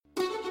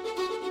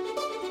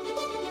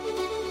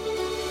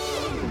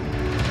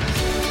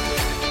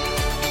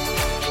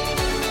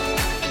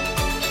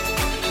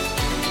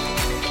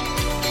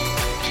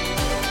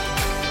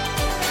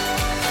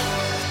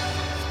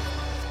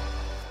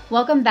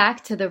Welcome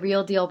back to the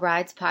Real Deal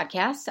Brides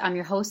podcast. I'm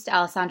your host,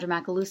 Alessandra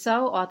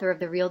Macaluso, author of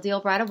the Real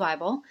Deal Bridal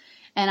Bible,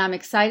 and I'm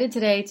excited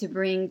today to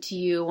bring to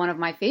you one of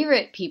my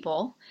favorite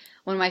people,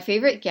 one of my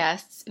favorite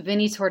guests,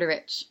 Vinnie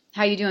Tortorich.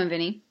 How you doing,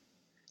 Vinnie?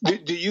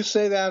 Do you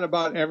say that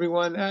about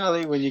everyone,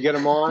 Allie, when you get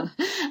them on?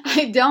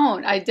 I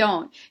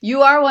don't.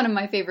 You are one of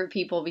my favorite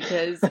people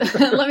because,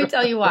 let me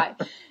tell you why.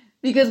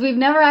 Because we've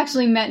never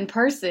actually met in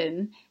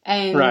person,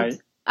 and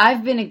Right.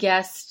 I've been a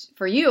guest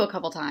for you a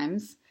couple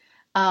times.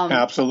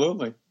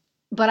 Absolutely.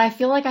 But I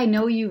feel like I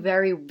know you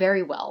very,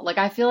 very well. Like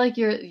I feel like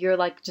you're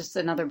like just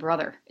another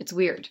brother. It's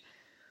weird.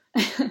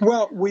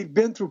 Well, we've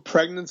been through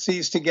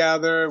pregnancies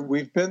together.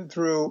 We've been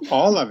through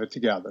all of it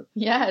together.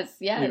 Yes.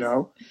 You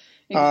know,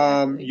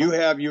 Exactly.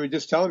 you were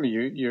just telling me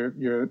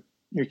your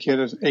kid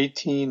is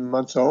 18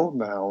 months old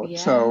now. Yeah.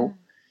 So,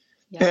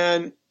 Yeah.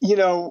 and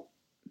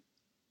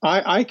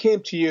I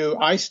came to you.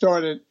 I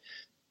started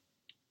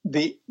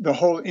the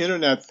whole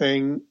internet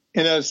thing.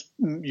 And as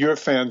your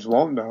fans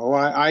won't know,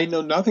 I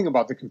know nothing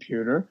about the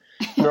computer,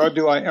 nor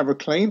do I ever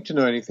claim to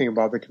know anything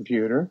about the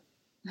computer.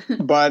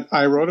 But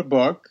I wrote a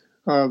book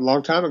a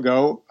long time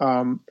ago,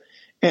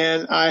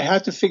 and I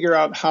had to figure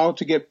out how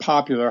to get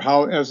popular,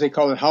 how, as they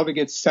call it, how to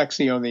get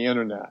sexy on the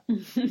internet.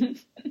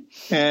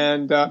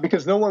 And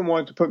because no one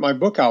wanted to put my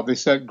book out, they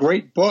said,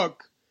 "Great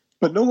book,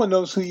 but no one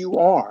knows who you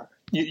are.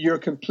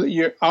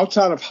 You're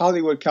outside of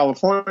Hollywood,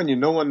 California.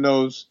 No one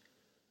knows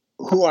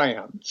who I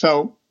am."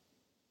 So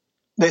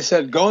they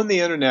said, "Go on the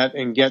internet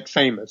and get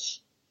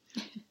famous."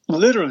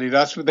 Literally,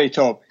 that's what they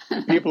told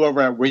me. People over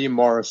at William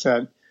Morris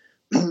said,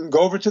 "Go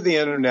over to the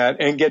internet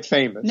and get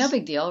famous." No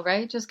big deal,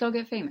 right? Just go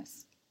get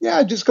famous.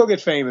 Yeah, just go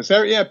get famous.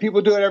 Yeah,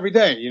 people do it every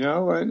day,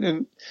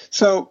 And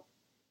so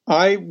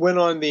I went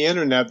on the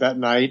internet that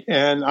night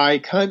and I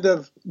kind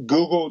of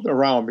Googled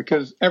around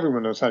because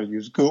everyone knows how to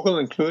use Google,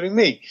 including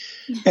me.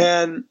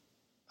 And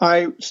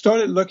I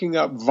started looking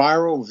up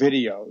viral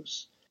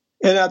videos.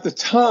 And at the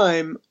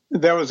time,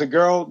 there was a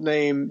girl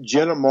named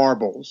Jenna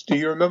Marbles. Do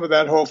you remember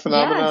that whole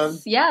phenomenon?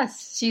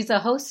 Yes. She's a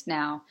host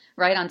now,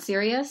 right, on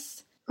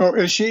Sirius? Oh,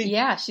 is she?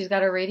 Yeah, she's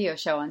got a radio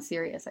show on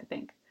Sirius, I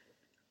think.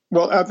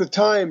 Well, at the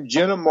time,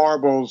 Jenna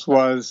Marbles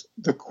was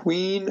the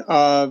queen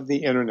of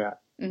the internet.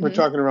 Mm-hmm. We're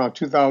talking around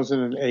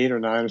 2008 or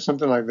 9 or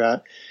something like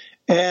that.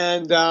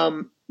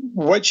 And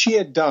what she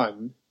had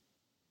done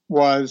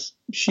was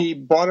she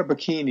bought a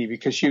bikini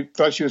because she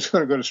thought she was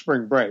going to go to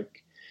spring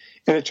break.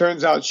 And it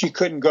turns out she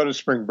couldn't go to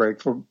spring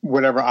break for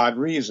whatever odd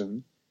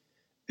reason.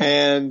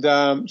 And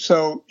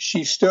so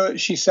she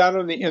sat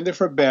on the end of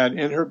her bed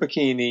in her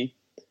bikini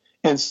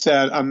and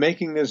said, "I'm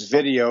making this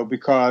video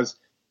because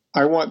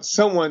I want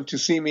someone to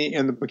see me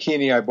in the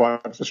bikini I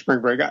bought for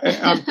spring break."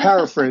 I'm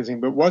paraphrasing,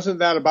 but wasn't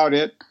that about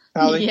it,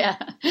 Allie?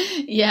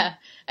 Yeah.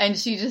 And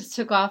she just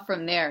took off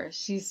from there.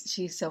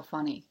 She's so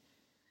funny.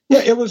 Yeah,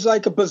 it was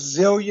like a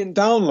bazillion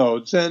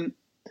downloads. And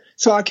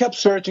so I kept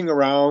searching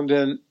around,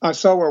 and I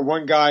saw where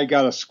one guy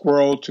got a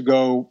squirrel to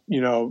go,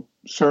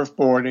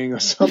 surfboarding or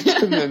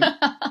something.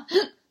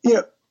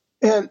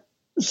 And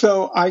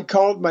so I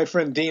called my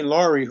friend Dean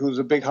Laurie, who's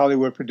a big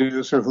Hollywood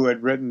producer who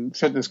had written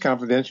Fitness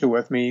Confidential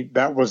with me.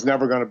 That was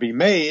never going to be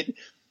made.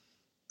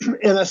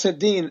 And I said,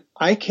 "Dean,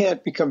 I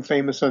can't become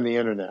famous on the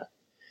internet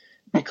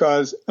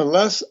because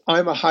unless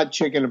I'm a hot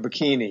chick in a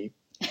bikini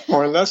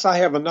or unless I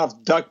have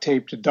enough duct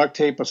tape to duct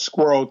tape a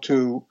squirrel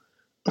to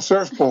a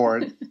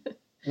surfboard,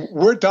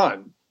 we're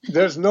done.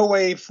 There's no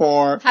way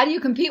for How do you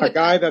compete with a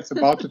guy that's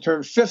about to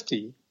turn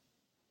 50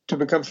 to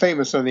become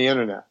famous on the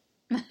internet."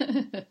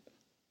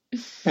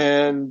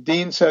 And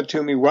Dean said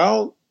to me,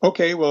 "Well,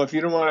 okay, if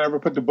you don't want to ever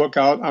put the book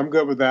out, I'm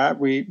good with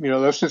that.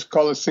 Let's just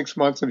call it 6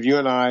 months of you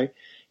and I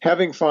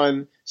having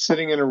fun,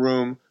 sitting in a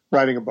room,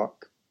 writing a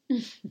book."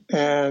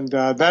 And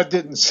that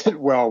didn't sit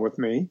well with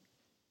me.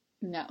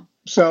 No.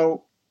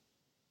 So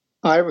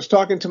I was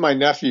talking to my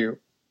nephew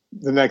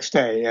the next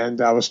day,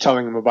 and I was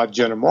telling him about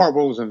Jenna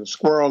Marbles and the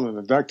squirrel and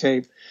the duct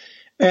tape.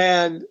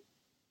 And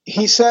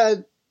he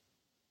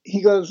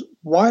goes,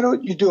 "Why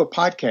don't you do a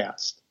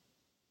podcast?"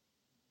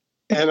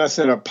 And I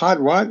said, "A pod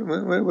what?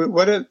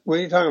 What are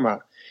you talking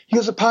about?" He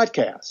goes, "A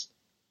podcast."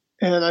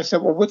 And I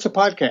said, "Well, what's a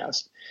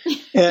podcast?"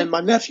 And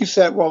my nephew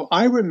said, "Well,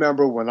 I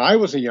remember when I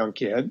was a young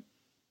kid,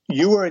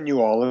 you were in New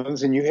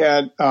Orleans and you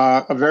had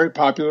a very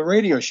popular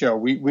radio show.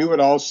 We would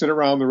all sit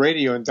around the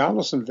radio in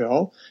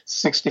Donaldsonville,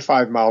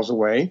 65 miles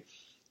away.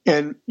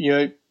 And,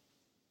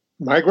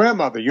 my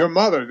grandmother, your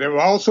mother, they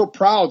were all so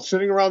proud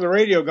sitting around the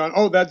radio going,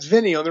 'Oh, that's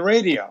Vinnie on the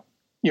radio,'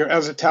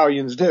 as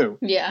Italians do."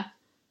 Yeah.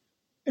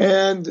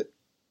 And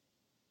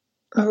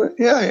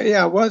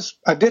it was.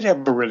 I did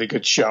have a really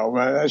good show.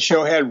 The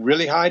show had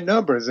really high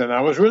numbers, and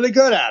I was really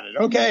good at it.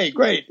 Okay,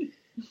 great.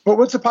 But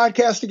what's a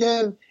podcast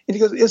again? And he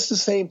goes, "It's the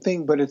same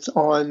thing, but it's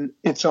on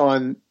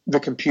the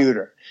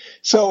computer."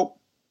 So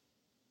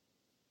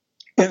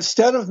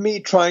instead of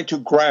me trying to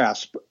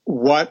grasp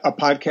what a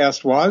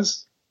podcast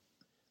was,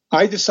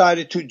 I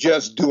decided to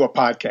just do a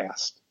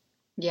podcast.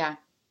 Yeah.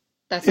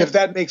 If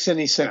that makes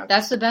any sense.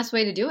 That's the best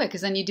way to do it,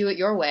 because then you do it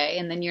your way,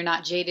 and then you're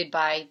not jaded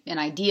by an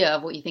idea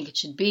of what you think it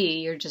should be.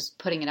 You're just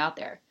putting it out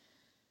there.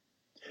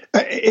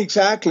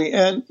 Exactly.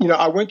 And,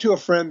 I went to a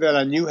friend that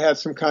I knew had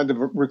some kind of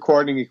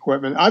recording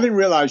equipment. I didn't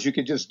realize you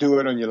could just do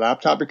it on your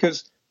laptop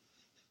because,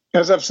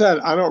 as I've said,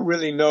 I don't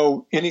really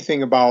know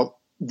anything about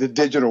the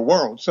digital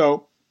world.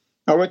 So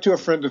I went to a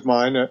friend of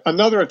mine,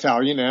 another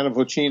Italian, Anna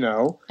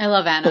Vocino. I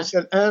love Anna. I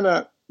said,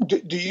 Anna,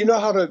 do you know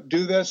how to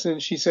do this?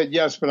 And she said,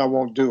 yes, but I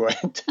won't do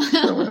it.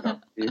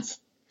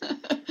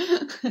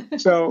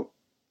 So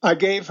I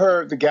gave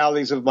her the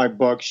galleys of my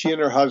book. She and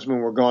her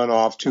husband were going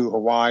off to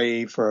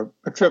Hawaii for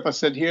a trip. I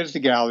said, here's the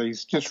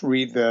galleys. Just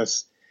read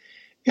this.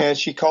 And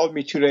she called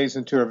me 2 days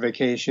into her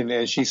vacation,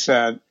 and she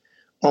said,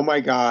 oh, my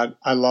God,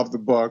 I love the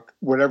book.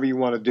 Whatever you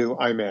want to do,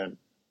 I'm in.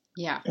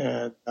 Yeah.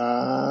 And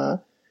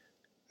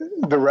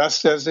the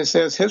rest, as they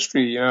say, is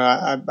history.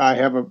 I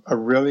have a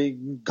really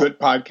good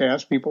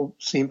podcast. People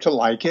seem to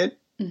like it.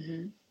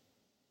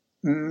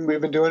 Mm-hmm. We've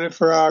been doing it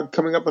for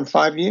coming up on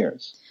 5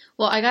 years.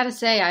 Well, I got to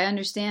say, I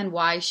understand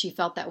why she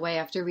felt that way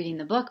after reading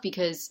the book,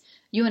 because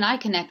you and I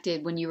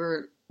connected when you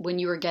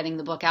were getting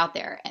the book out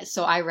there.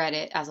 So I read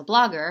it as a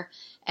blogger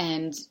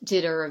and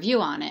did a review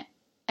on it.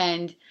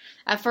 And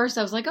at first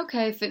I was like,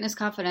 okay, Fitness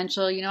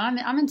Confidential,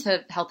 I'm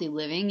into healthy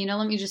living,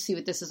 let me just see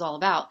what this is all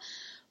about.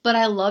 But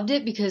I loved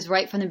it because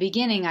right from the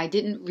beginning, I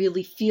didn't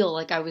really feel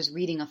like I was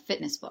reading a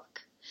fitness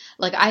book.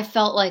 Like I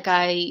felt like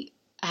I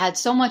had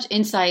so much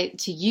insight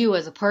to you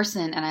as a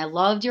person, and I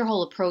loved your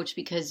whole approach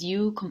because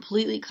you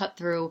completely cut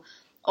through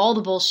all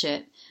the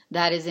bullshit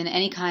that is in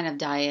any kind of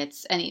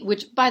diets.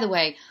 Which, by the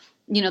way,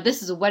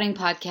 this is a wedding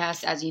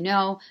podcast, as you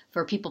know,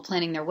 for people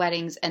planning their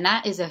weddings, and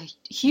that is a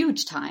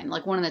huge time,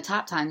 like one of the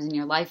top times in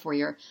your life where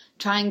you're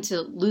trying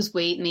to lose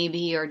weight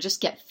maybe or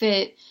just get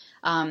fit.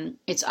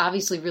 It's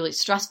obviously really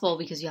stressful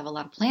because you have a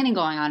lot of planning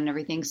going on and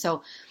everything.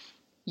 So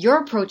your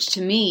approach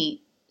to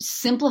me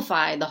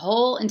simplified the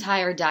whole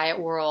entire diet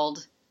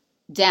world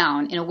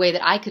down in a way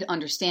that I could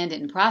understand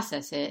it and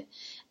process it,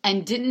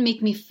 and didn't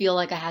make me feel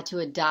like I had to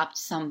adopt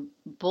some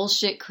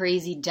bullshit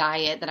crazy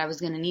diet that I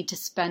was going to need to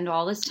spend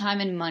all this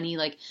time and money.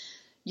 Like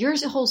your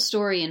whole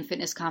story in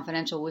Fitness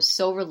Confidential was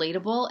so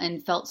relatable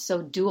and felt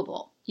so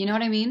doable. You know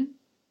what I mean?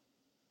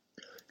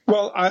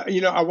 Well,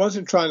 I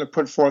wasn't trying to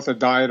put forth a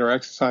diet or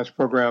exercise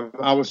program.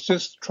 I was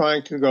just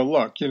trying to go,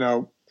 look,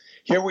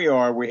 here we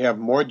are. We have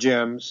more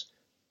gyms,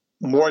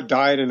 more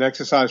diet and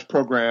exercise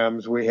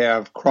programs. We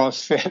have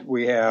CrossFit.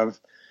 We have,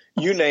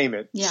 you name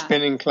it,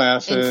 spinning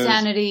classes,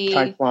 Insanity,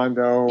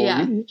 Taekwondo.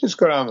 Yeah. You just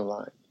go down the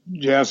line.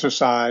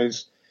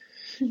 Jazzercise.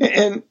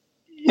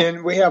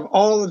 And we have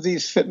all of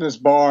these fitness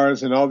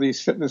bars and all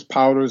these fitness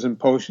powders and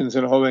potions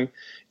and the whole thing.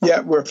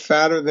 Yet we're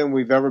fatter than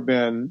we've ever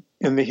been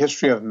in the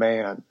history of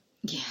man.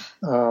 Yeah.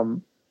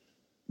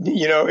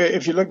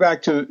 If you look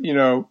back to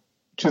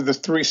the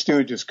Three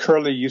Stooges,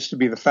 Curly used to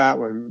be the fat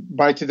one.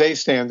 By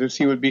today's standards,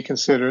 he would be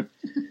considered,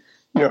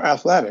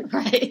 athletic.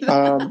 Right.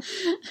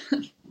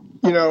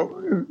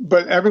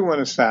 But everyone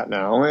is fat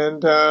now.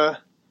 And,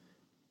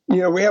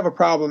 we have a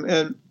problem.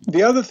 And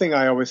the other thing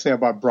I always say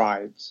about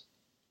brides,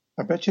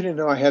 I bet you didn't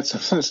know I had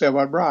something to say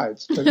about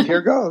brides, but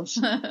here goes.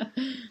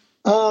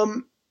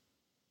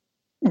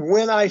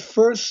 When I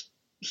first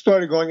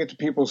started going into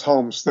people's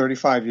homes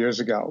 35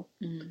 years ago,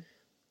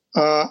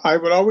 I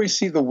would always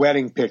see the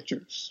wedding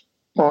pictures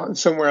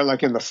somewhere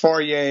like in the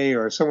foyer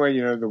or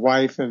somewhere, the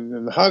wife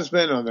and the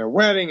husband on their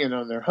wedding and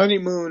on their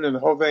honeymoon and the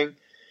whole thing.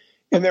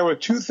 And there were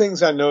two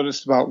things I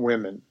noticed about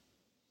women.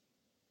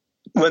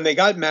 When they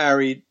got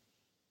married,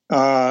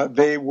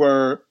 they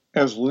were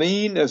as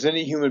lean as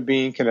any human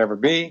being can ever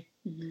be.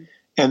 Mm-hmm.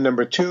 And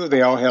number two,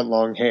 they all had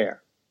long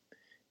hair.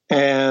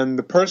 And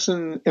the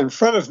person in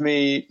front of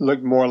me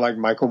looked more like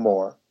Michael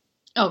Moore.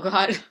 Oh,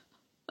 God.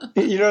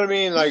 You know what I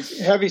mean? Like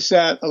heavy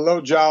set, a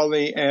low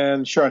jolly,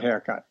 and short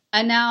haircut.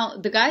 And now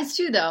the guys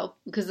too, though,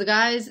 because the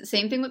guys,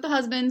 same thing with the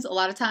husbands. A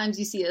lot of times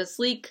you see a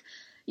sleek,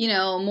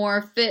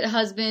 more fit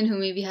husband who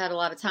maybe had a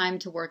lot of time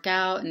to work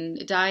out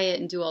and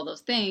diet and do all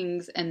those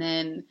things. And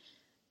then,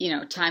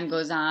 time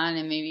goes on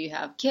and maybe you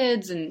have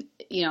kids and,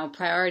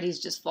 priorities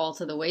just fall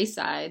to the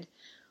wayside,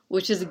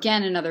 which is,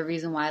 again, another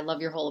reason why I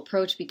love your whole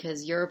approach,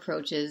 because your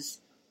approach is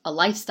a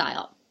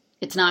lifestyle.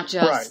 It's not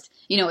just, right.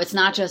 It's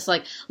not just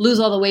like lose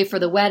all the weight for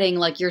the wedding.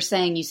 Like you're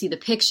saying, you see the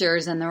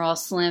pictures and they're all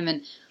slim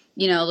and,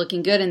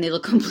 looking good, and they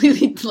look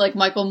completely like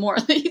Michael Moore.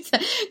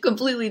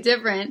 Completely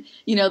different,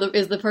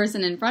 is the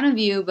person in front of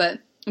you, but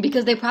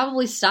because they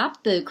probably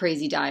stopped the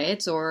crazy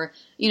diets or,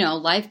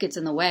 life gets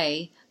in the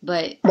way.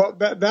 But well,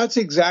 that's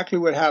exactly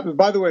what happens.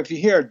 By the way, if you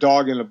hear a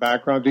dog in the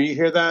background, do you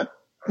hear that?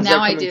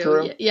 Now I do.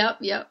 Through? Yep.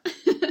 You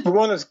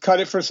want to cut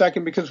it for a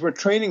second because we're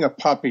training a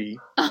puppy.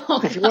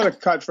 Oh, if you want to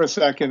cut for a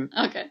second.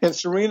 Okay. And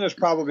Serena's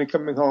probably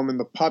coming home and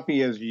the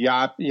puppy is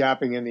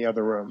yapping in the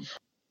other room.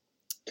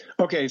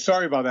 Okay,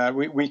 sorry about that.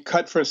 We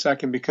cut for a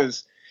second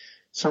because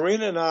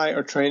Serena and I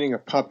are training a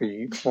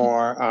puppy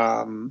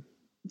for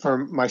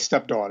my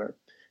stepdaughter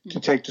to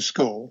take to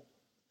school.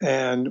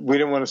 And we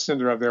didn't want to send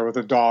her up there with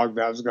a dog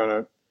that was going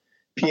to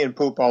pee and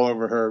poop all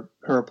over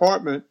her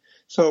apartment.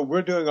 So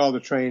we're doing all the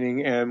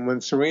training. And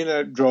when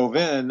Serena drove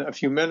in a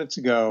few minutes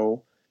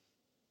ago,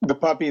 the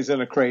puppies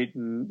in a crate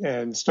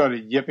and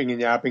started yipping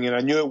and yapping, and I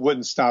knew it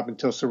wouldn't stop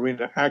until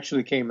Serena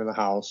actually came in the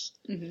house.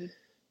 Mm-hmm.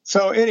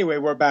 So anyway,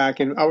 we're back,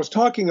 and I was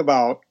talking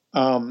about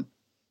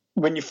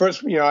when you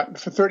first,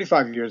 for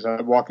 35 years,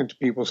 I walk into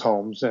people's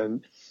homes,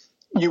 and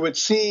you would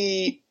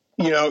see,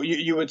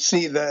 you would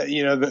see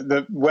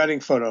the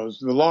wedding photos,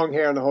 the long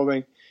hair and the whole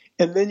thing,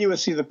 and then you would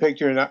see the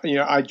picture, and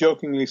I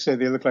jokingly say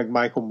they look like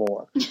Michael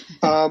Moore.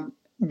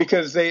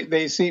 Because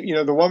they see,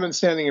 the woman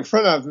standing in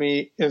front of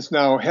me is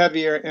now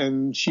heavier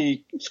and she's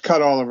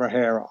cut all of her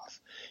hair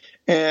off.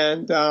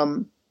 And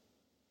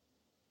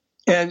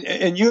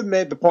you had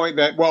made the point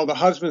that, well, the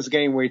husband's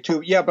gained weight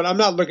too. Yeah, but I'm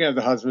not looking at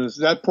the husband.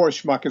 That poor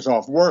schmuck is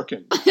off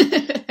working.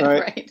 Right?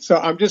 Right. So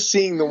I'm just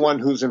seeing the one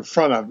who's in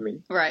front of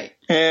me. Right.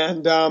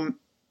 And a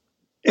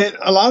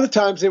lot of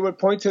times they would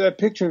point to that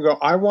picture and go,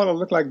 I want to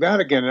look like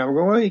that again. And I'm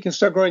going, well, you can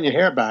start growing your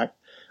hair back.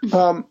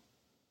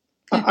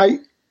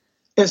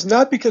 It's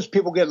not because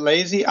people get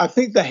lazy. I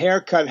think the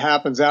haircut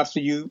happens after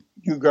you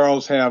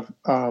girls have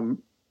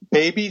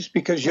babies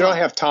because you don't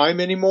have time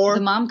anymore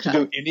the mom cut.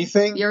 To do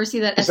anything. You ever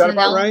see that Is SNL? That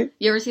about right?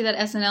 You ever see that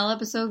SNL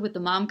episode with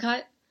the mom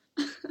cut?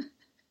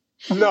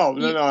 No.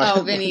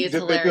 Oh, Vinny, it's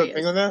hilarious. Did they do a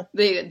thing on that?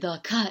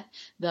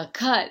 The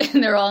cut.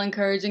 And they're all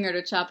encouraging her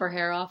to chop her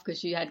hair off because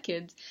she had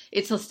kids.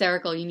 It's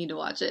hysterical. You need to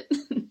watch it.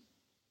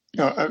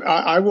 No,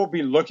 I will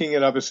be looking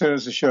it up as soon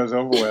as the show's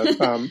over with.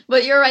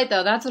 But you're right,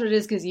 though. That's what it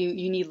is because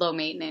you need low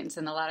maintenance.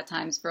 And a lot of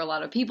times for a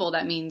lot of people,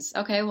 that means,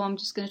 okay, well, I'm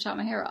just going to chop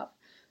my hair off.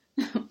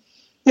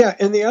 Yeah,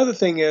 and the other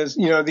thing is,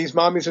 these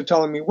mommies are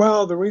telling me,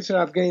 well, the reason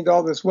I've gained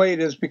all this weight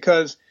is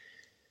because,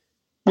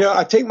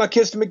 I take my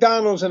kids to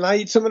McDonald's and I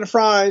eat some of the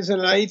fries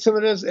and I eat some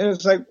of this. And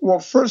it's like, well,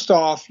 first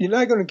off, you're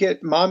not going to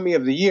get Mommy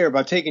of the Year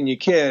by taking your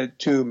kid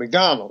to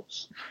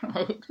McDonald's.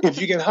 If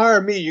you can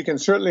hire me, you can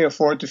certainly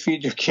afford to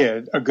feed your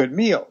kid a good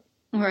meal.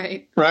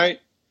 Right.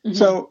 Right? Mm-hmm.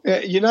 So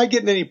you're not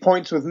getting any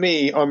points with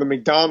me on the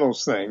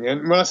McDonald's thing.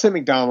 And when I say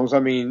McDonald's, I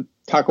mean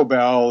Taco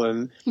Bell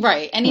and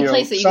right. Any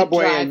place that you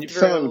Subway can drive and you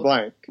through. fill in the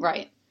blank.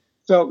 Right.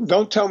 So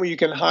don't tell me you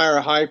can hire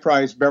a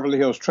high-priced Beverly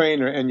Hills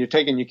trainer and you're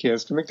taking your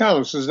kids to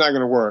McDonald's. This is not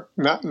going to work.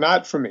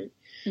 Not for me.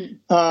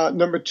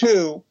 Number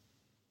two,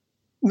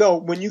 no,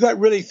 when you got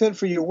really thin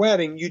for your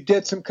wedding, you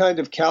did some kind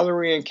of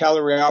calorie in,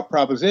 calorie out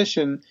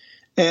proposition,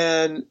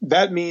 and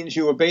that means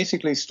you were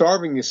basically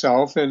starving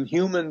yourself. And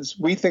humans,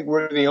 we think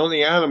we're the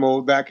only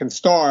animal that can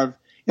starve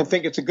and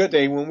think it's a good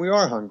day when we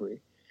are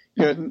hungry.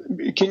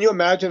 Can you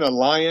imagine a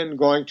lion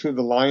going to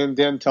the lion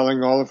den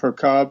telling all of her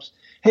cubs,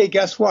 hey,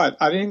 guess what?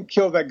 I didn't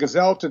kill that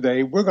gazelle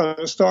today. We're going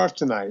to starve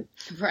tonight.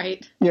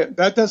 Right. Yeah,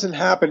 that doesn't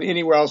happen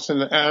anywhere else in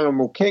the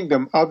animal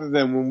kingdom other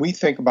than when we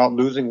think about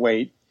losing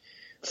weight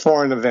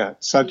for an event,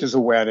 such as a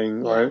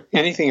wedding or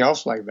anything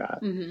else like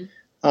that.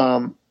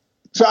 Mm-hmm.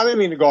 So I didn't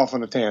mean to go off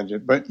on a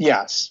tangent, but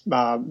yes,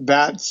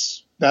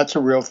 that's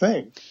a real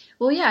thing.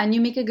 Well, yeah, and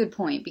you make a good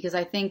point because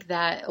I think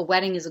that a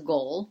wedding is a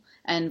goal.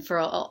 And for,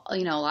 a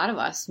lot of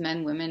us,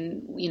 men,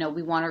 women,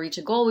 we want to reach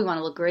a goal. We want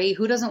to look great.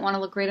 Who doesn't want to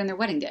look great on their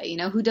wedding day?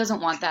 Who doesn't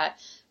want that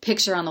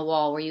picture on the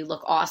wall where you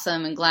look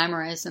awesome and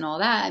glamorous and all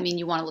that? I mean,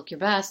 you want to look your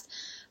best.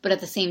 But at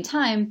the same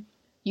time,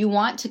 you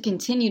want to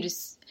continue to...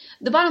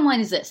 The bottom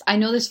line is this. I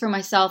know this for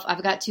myself.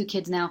 I've got 2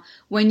 kids now.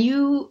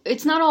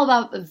 It's not all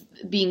about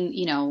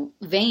being,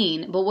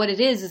 vain. But what it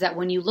is that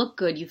when you look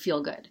good, you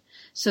feel good.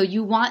 So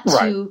you want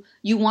to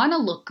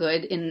look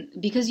good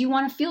because you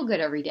want to feel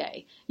good every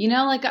day.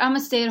 Like I'm a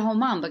stay-at-home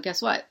mom, but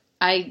guess what?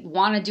 I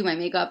want to do my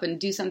makeup and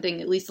do something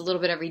at least a little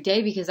bit every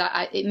day because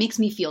it makes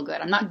me feel good.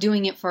 I'm not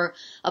doing it for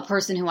a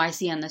person who I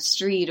see on the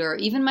street or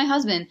even my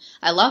husband.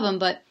 I love him,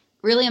 but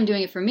really I'm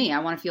doing it for me.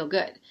 I want to feel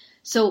good.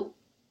 So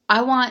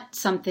I want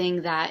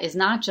something that is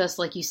not just,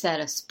 like you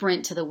said, a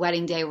sprint to the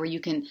wedding day where you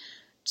can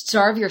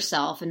starve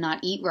yourself and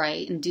not eat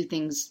right and do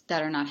things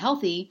that are not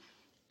healthy.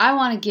 I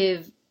want to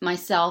give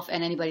myself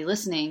and anybody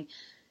listening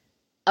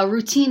a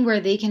routine where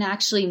they can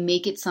actually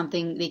make it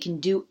something they can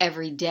do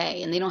every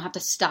day and they don't have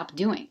to stop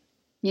doing,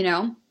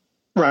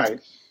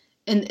 Right.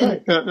 And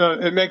right. No,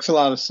 it makes a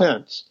lot of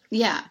sense.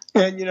 Yeah.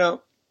 And,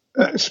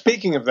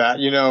 speaking of that,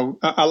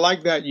 I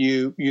like that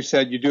you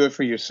said you do it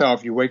for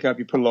yourself. You wake up,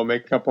 you put a little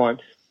makeup on.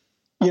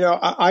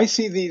 I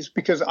see these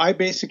because I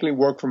basically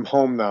work from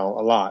home now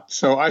a lot.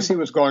 So I see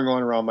what's going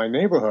on around my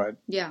neighborhood.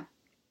 Yeah.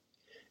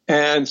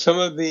 And some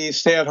of the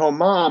stay-at-home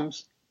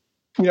moms,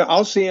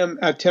 I'll see them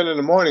at 10 in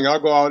the morning.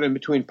 I'll go out in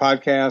between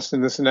podcasts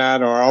and this and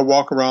that, or I'll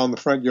walk around the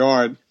front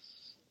yard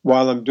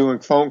while I'm doing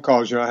phone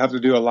calls. I have to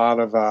do a lot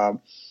of,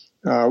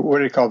 what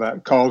do you call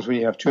that? Calls when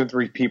you have 2 and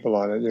 3 people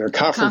on it,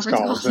 conference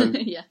calls. And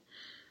yeah.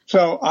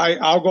 So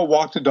I'll go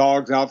walk the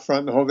dogs out front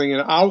and the whole thing,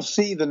 and I'll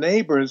see the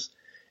neighbors,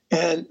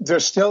 and they're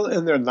still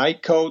in their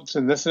night coats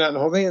and this and that and the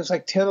whole thing. It's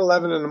like 10,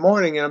 11 in the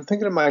morning, and I'm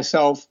thinking to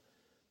myself,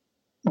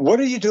 what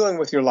are you doing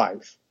with your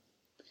life?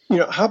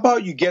 How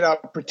about you get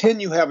up,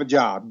 pretend you have a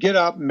job, get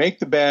up, make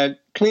the bed,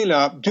 clean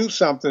up, do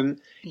something,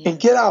 and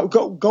get out,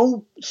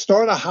 go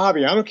start a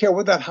hobby. I don't care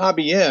what that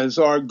hobby is,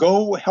 or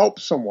go help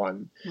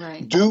someone,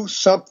 do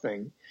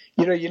something.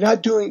 You're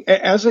not doing,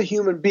 as a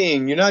human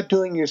being, you're not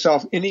doing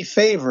yourself any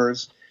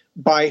favors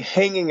Mm-hmm. by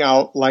hanging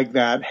out like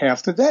that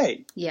half the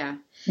day. Yeah.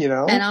 You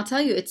know? And I'll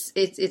tell you,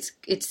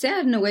 it's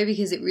sad in a way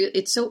because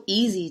it's so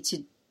easy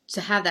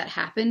to have that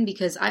happen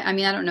because I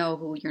mean, I don't know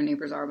who your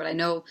neighbors are, but I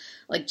know,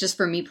 like, just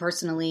for me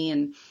personally,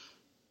 and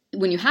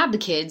when you have the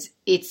kids,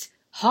 it's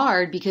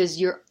hard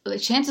because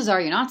chances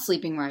are you're not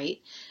sleeping right.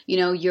 You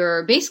know,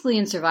 you're basically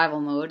in survival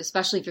mode,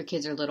 especially if your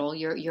kids are little.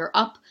 You're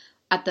up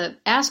at the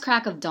ass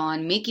crack of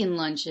dawn, making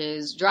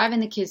lunches, driving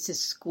the kids to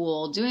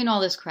school, doing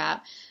all this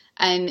crap,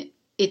 and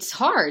it's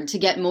hard to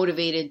get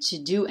motivated to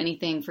do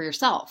anything for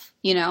yourself,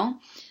 you know?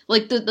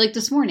 Like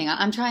this morning,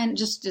 I'm trying,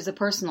 just as a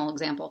personal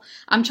example,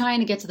 I'm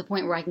trying to get to the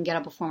point where I can get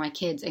up before my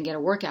kids and get a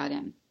workout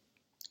in.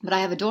 But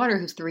I have a daughter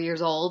who's 3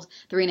 years old,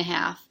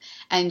 3.5,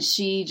 and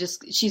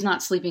she's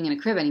not sleeping in a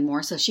crib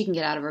anymore, so she can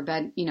get out of her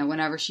bed, you know,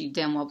 whenever she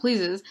damn well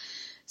pleases.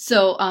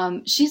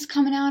 So she's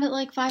coming out at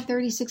like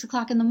 5:30, 6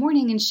 o'clock in the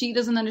morning, and she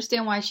doesn't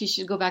understand why she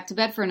should go back to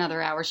bed for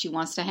another hour. She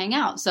wants to hang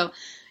out. So,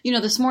 you know,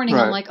 this morning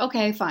Right. I'm like,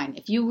 okay, fine.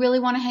 If you really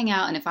want to hang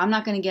out, and if I'm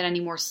not going to get any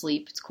more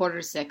sleep, it's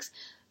 5:45,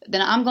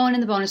 then I'm going in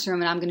the bonus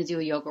room and I'm going to do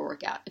a yoga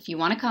workout. If you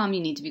want to come,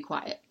 you need to be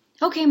quiet.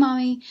 Okay,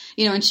 mommy.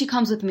 You know, and she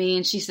comes with me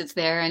and she sits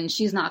there and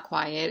she's not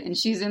quiet and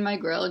she's in my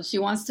grill and she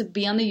wants to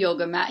be on the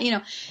yoga mat. You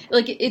know,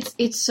 like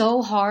it's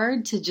so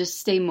hard to just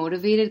stay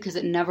motivated because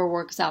it never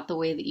works out the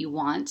way that you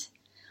want.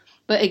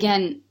 But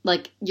again,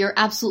 like, you're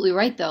absolutely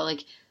right though.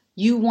 Like,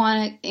 you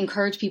want to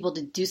encourage people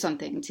to do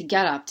something, to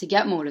get up, to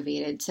get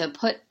motivated, to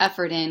put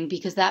effort in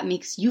because that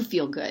makes you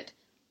feel good,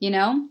 you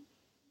know?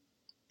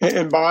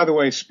 And by the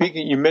way,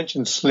 you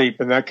mentioned sleep,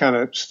 and that kind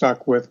of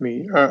stuck with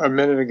me a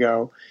minute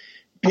ago.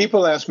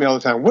 People ask me all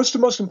the time, what's the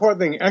most important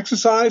thing,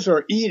 exercise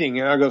or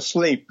eating? And I go,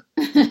 sleep.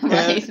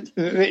 Right.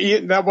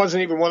 And that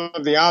wasn't even one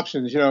of the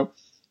options. You know,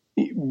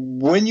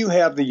 when you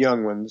have the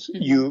young ones,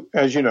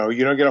 as you know,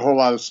 you don't get a whole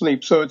lot of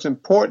sleep. So it's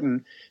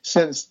important,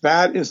 since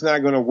that is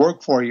not going to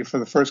work for you for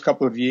the first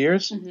couple of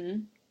years,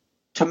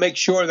 to make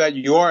sure that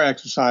you're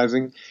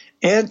exercising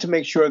and to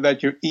make sure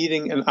that you're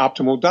eating an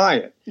optimal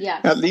diet.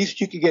 Yes. At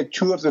least you could get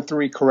 2 of the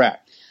 3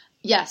 correct.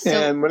 Yes.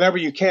 And whenever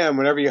you can,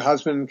 whenever your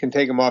husband can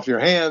take them off your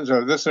hands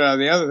or this or that or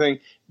the other thing,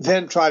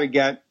 then try to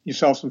get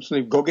yourself some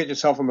sleep. Go get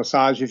yourself a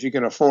massage if you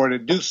can afford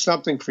it. Do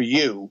something for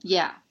you.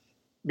 Yeah.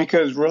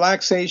 Because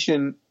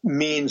relaxation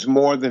means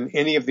more than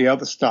any of the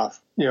other stuff,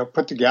 you know,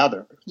 put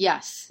together.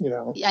 Yes. You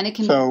know, and it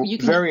can, so you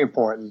can, very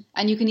important.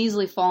 And you can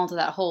easily fall into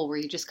that hole where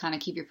you just kind of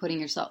keep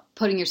putting yourself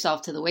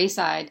to the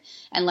wayside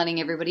and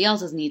letting everybody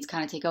else's needs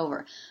kind of take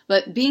over.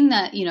 But being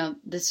that, you know,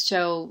 this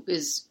show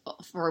is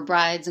for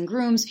brides and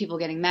grooms, people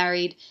getting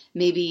married,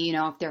 maybe, you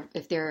know,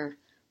 if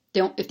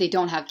they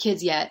don't have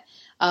kids yet,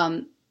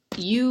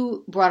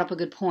 you brought up a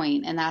good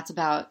point, and that's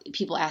about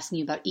people asking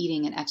you about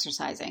eating and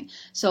exercising.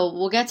 So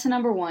we'll get to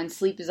number 1.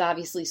 Sleep is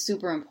obviously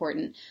super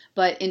important,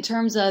 but in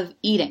terms of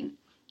eating,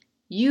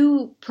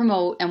 you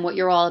promote, and what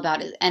you're all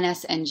about is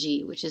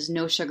NSNG, which is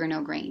no sugar,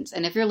 no grains.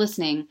 And if you're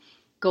listening,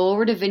 go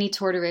over to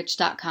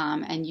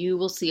VinnieTortorich.com and you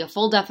will see a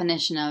full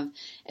definition of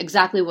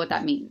exactly what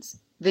that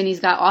means. Vinnie's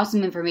got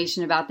awesome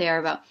information about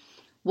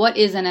what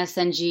is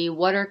NSNG,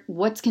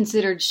 what's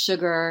considered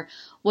sugar,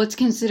 what's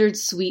considered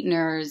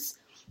sweeteners.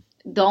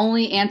 The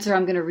only answer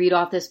I'm going to read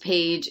off this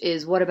page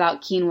is, what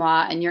about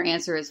quinoa? And your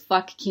answer is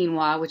fuck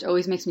quinoa, which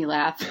always makes me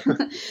laugh.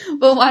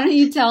 But why don't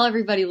you tell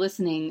everybody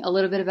listening a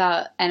little bit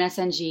about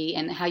NSNG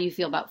and how you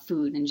feel about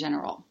food in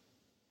general?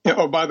 Yeah,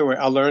 oh, by the way,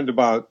 I learned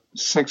about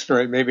 6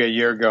 or 8, maybe a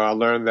year ago, I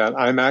learned that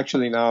I'm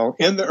actually now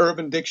in the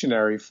Urban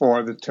Dictionary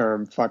for the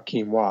term fuck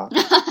quinoa.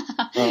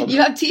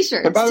 You have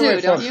T-shirts too, way,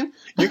 don't you?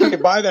 You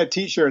can buy that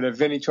T-shirt at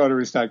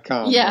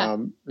VinnieTortorich.com. Yeah.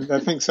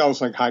 That thing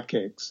sells like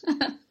hotcakes.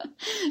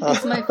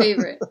 It's my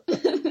favorite.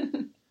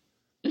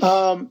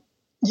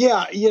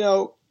 Yeah, you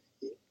know,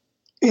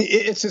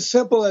 it's as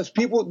simple as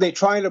people, they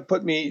try to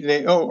put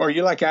me, are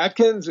you like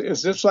Atkins?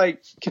 Is this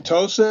like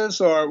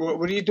ketosis? Or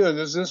what are you doing?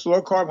 Is this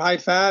low carb, high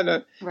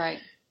fat? Right.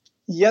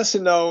 Yes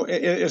and no.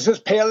 Is this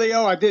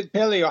paleo? I did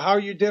paleo. How are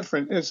you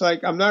different? It's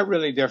like, I'm not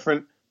really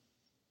different.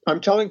 I'm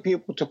telling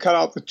people to cut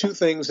out the 2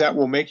 things that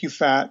will make you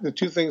fat, the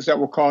 2 things that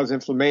will cause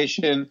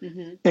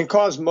inflammation and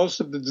cause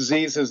most of the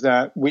diseases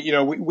that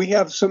we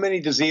have so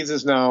many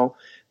diseases now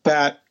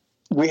that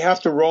we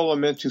have to roll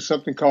them into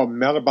something called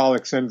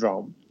metabolic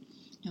syndrome.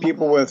 Okay.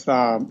 People with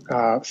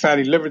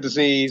fatty liver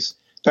disease,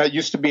 that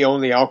used to be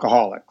only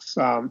alcoholics.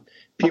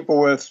 People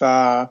with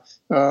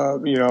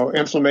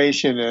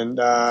inflammation and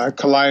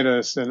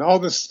colitis and all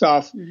this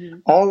stuff,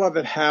 all of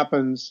it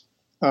happens.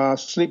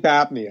 Sleep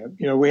apnea.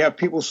 You know, we have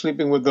people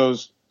sleeping with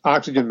those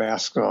oxygen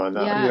masks on.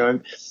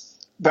 And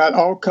that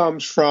all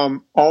comes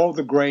from all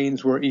the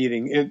grains we're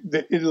eating.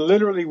 It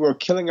literally, we're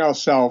killing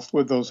ourselves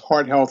with those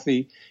heart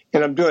healthy,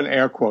 and I'm doing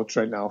air quotes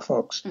right now,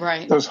 folks.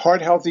 Right. Those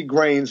heart healthy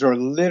grains are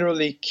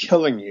literally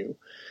killing you.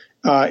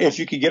 If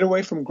you could get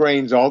away from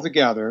grains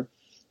altogether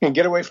and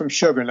get away from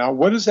sugar. Now,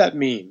 what does that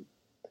mean?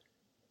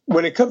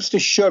 When it comes to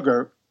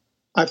sugar,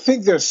 I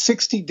think there's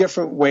 60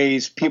 different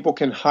ways people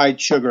can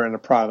hide sugar in a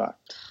product.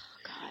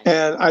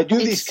 And I do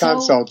these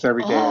consults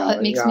every day.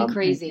 It makes me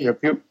crazy.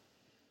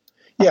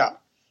 Yeah.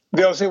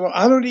 they'll say, well,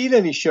 I don't eat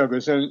any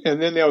sugars. And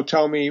then they'll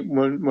tell me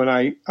when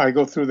I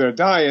go through their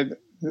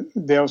diet,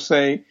 I'll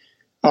say,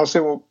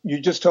 well, you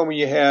just told me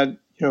you had,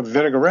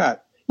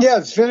 vinaigrette. Yeah,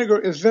 it's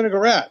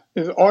vinaigrette.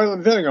 It's oil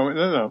and vinegar.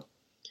 No.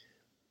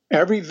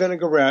 Every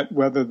vinaigrette,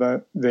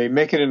 whether they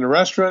make it in a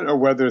restaurant or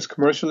whether it's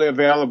commercially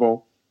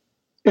available,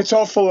 it's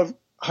all full of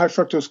high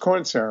fructose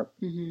corn syrup.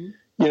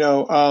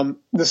 Mm-hmm.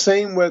 The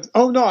same with,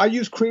 oh no, I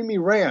use creamy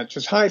ranch.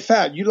 It's high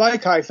fat. You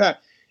like high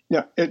fat.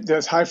 Yeah,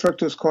 there's high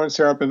fructose corn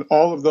syrup in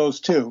all of those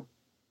too.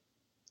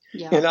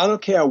 Yeah. And I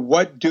don't care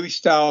what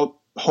douched out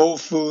Whole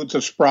Foods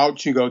or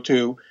Sprouts you go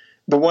to,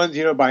 the ones,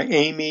 by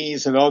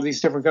Amy's and all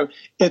these different companies,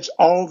 it's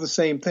all the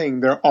same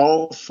thing. They're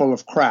all full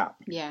of crap.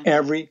 Yeah.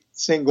 Every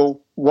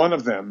single one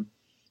of them.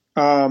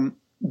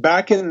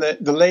 Back in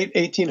the late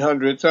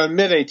 1800s,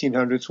 mid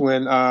 1800s,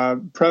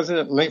 when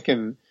President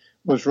Lincoln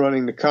was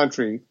running the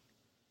country,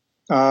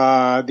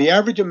 the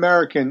average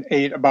American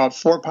ate about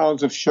 4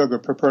 pounds of sugar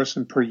per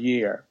person per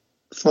year.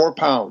 4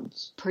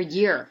 pounds. Per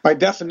year. By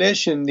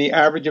definition, the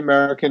average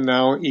American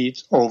now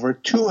eats over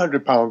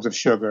 200 pounds of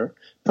sugar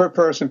per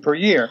person per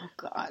year. Oh,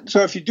 God. So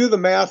if you do the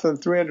math on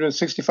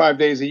 365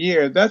 days a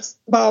year, that's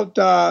about,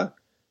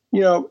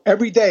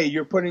 every day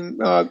you're putting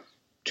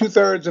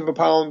 2/3 of a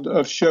pound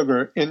of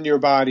sugar in your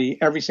body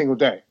every single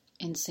day.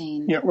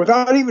 Insane.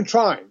 Without even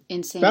trying.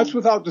 Insane. That's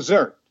without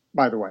dessert,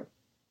 by the way.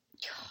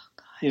 Oh,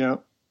 God.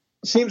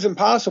 It seems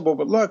impossible,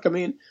 but look,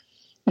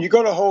 you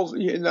go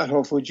to not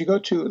Whole Foods, you go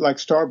to like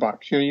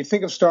Starbucks. You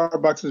think of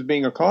Starbucks as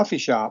being a coffee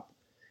shop,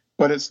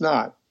 but it's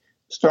not.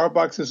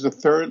 Starbucks is the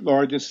 3rd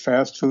largest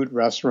fast food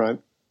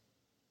restaurant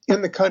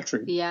in the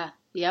country. Yeah.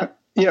 Yep.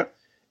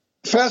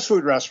 Fast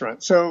food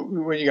restaurant. So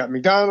when you got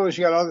McDonald's,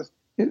 you got all this.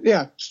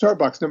 Yeah,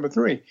 Starbucks, number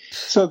 3.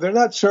 So they're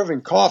not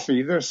serving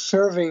coffee, they're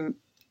serving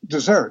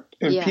dessert.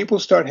 And people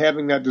start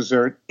having that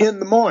dessert in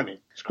the morning.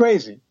 It's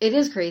crazy. It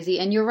is crazy.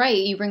 And you're right.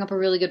 You bring up a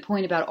really good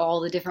point about all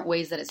the different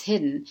ways that it's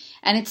hidden.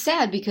 And it's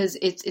sad because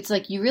it's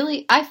like you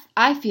really,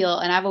 I feel,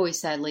 and I've always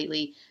said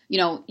lately,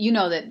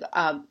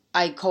 that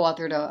I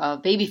co-authored a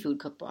baby food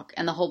cookbook,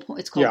 and the whole point,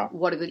 it's called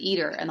What a Good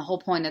Eater. And the whole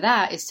point of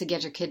that is to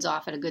get your kids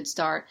off at a good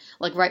start,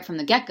 like right from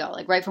the get-go,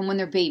 like right from when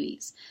they're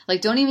babies.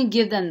 Like, don't even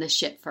give them the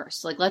shit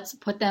first. Like, let's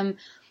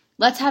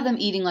have them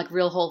eating like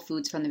real whole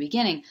foods from the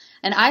beginning.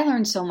 And I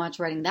learned so much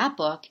writing that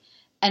book.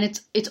 And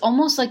it's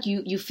almost like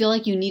you feel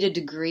like you need a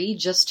degree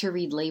just to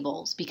read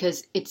labels,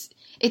 because it's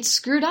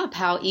screwed up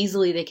how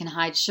easily they can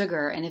hide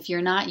sugar. And if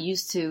you're not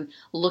used to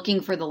looking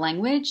for the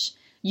language,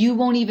 you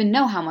won't even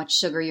know how much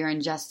sugar you're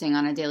ingesting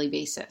on a daily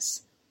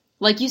basis.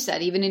 Like you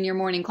said, even in your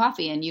morning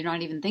coffee, and you're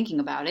not even thinking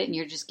about it, and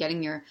you're just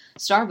getting your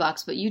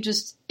Starbucks, but you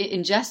just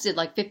ingested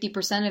like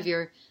 50% of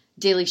your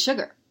daily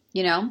sugar,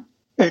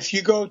 If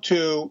you go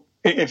to,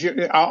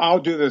 I'll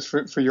do this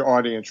for your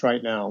audience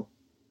right now.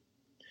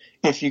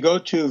 If you go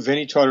to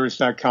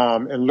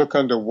VinnieTartaros.com and look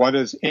under what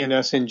is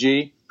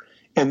NSNG,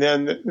 and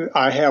then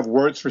I have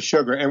words for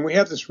sugar, and we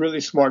have this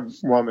really smart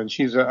woman.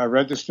 She's a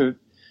registered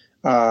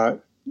RN,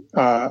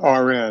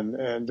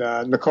 and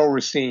Nicole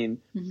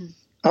Racine. Mm-hmm.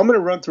 I'm going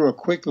to run through a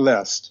quick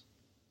list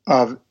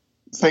of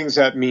things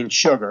that mean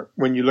sugar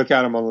when you look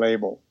at them on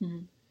label.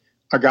 Mm-hmm.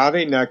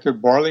 Agave nectar,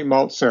 barley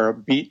malt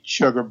syrup, beet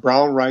sugar,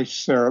 brown rice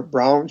syrup,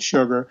 brown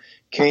sugar,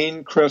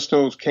 cane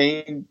crystals,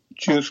 cane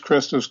juice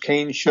crystals,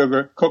 cane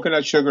sugar,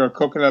 coconut sugar or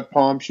coconut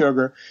palm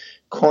sugar,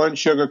 corn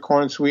sugar,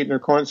 corn sweetener,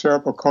 corn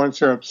syrup or corn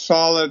syrup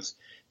solids,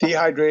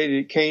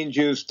 dehydrated cane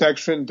juice,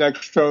 dextrin,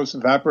 dextrose,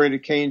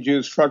 evaporated cane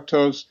juice,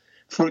 fructose,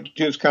 fruit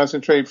juice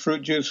concentrate,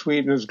 fruit juice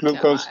sweeteners,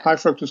 glucose, high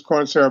fructose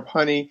corn syrup,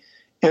 honey,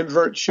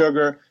 invert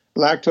sugar,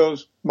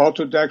 lactose,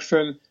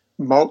 maltodextrin,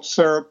 malt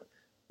syrup,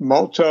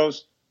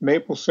 maltose,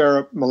 maple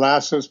syrup,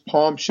 molasses,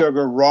 palm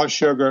sugar, raw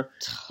sugar,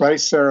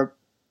 rice syrup,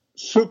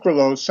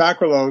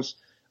 saccharose,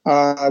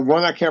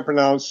 one I can't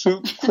pronounce,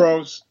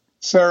 sucrose,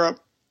 syrup,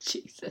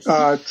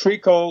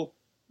 treacle,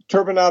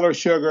 turbinado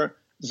sugar,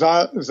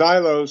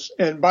 xylose.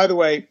 And by the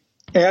way,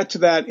 add to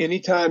that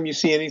anytime you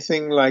see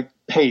anything like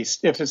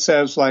paste, if it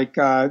says like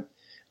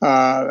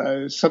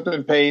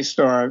something paste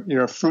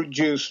or fruit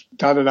juice,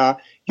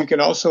 you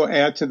can also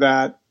add to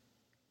that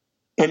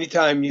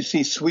anytime you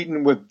see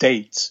sweetened with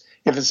dates.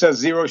 If it says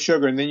 0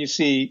 sugar and then you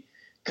see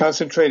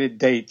concentrated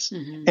dates,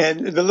 mm-hmm. and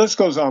the list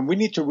goes on. We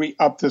need to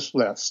re-up this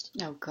list.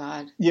 Oh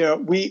God!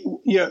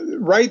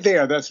 Right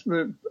there. That's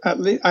at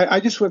least I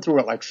just went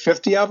through like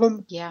 50 of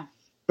them. Yeah.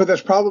 But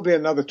there's probably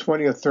another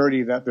 20 or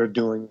 30 that they're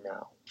doing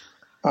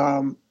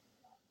now.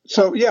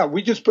 So yeah,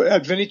 we just put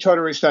at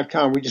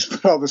VinnieTartaros.com. We just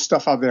put all this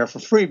stuff out there for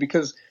free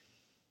because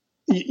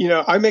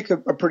I make a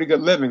pretty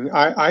good living.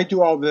 I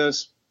do all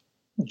this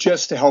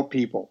just to help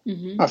people.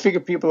 Mm-hmm. I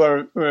figure people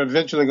are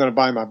eventually going to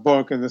buy my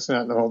book and this and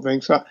that and the whole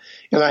thing. So,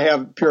 and I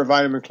have Pure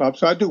Vitamin Club,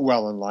 so I do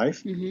well in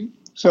life. Mm-hmm.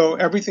 So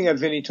everything at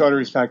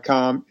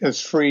VinnieTartaros.com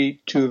is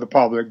free to the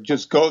public.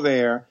 Just go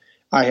there.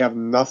 I have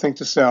nothing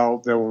to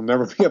sell. There will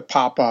never be a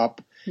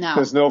pop-up. No.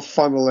 There's no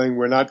funneling.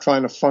 We're not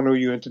trying to funnel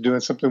you into doing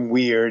something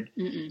weird.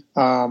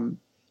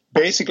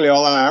 Basically,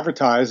 all I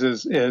advertise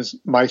is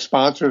my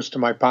sponsors to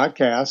my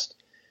podcast.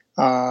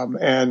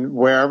 and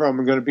wherever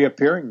I'm going to be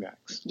appearing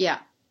next. Yeah.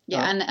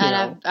 Yeah,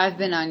 and I've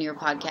been on your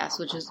podcast,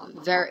 which is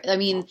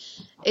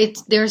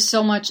there's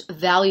so much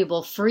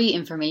valuable free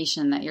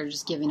information that you're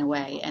just giving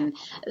away. And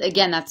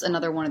again, that's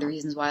another one of the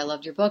reasons why I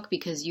loved your book,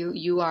 because you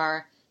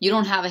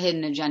don't have a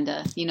hidden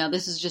agenda.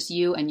 This is just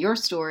you and your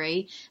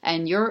story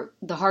and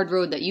the hard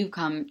road that you've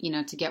come,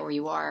 to get where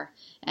you are.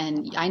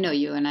 And I know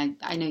you, and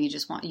I know you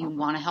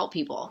want to help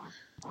people.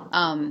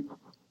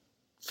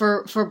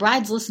 For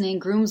brides listening,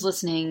 grooms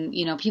listening,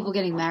 people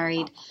getting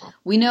married,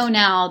 we know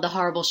now the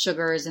horrible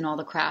sugars and all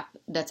the crap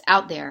that's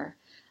out there.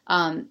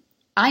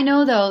 I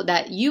know, though,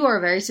 that you are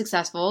very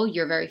successful.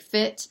 You're very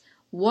fit.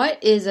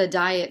 What is a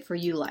diet for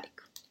you like?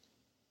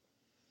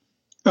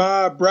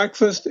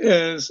 Breakfast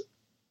is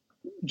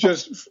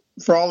just,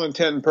 for all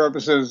intent and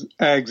purposes,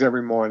 eggs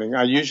every morning.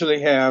 I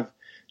usually have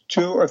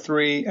 2 or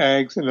 3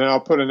 eggs, and then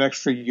I'll put an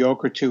extra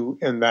yolk or 2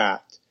 in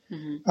that.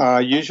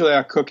 Mm-hmm. Usually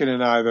I cook it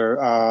in either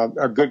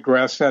a good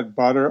grass-fed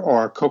butter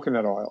or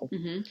coconut oil.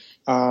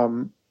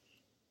 Mm-hmm.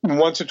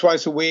 Once or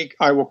twice a week,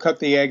 I will cut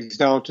the eggs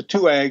down to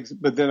 2 eggs,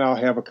 but then I'll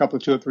have a couple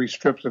of 2 or 3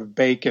 strips of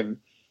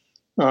bacon.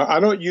 I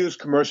don't use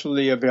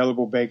commercially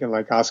available bacon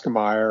like Oscar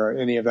Mayer or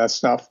any of that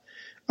stuff.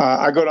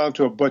 I go down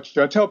to a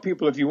butcher. I tell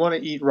people, if you want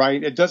to eat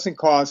right, it doesn't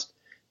cost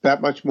that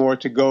much more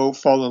to go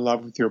fall in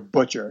love with your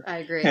butcher. I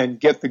agree. And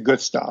get the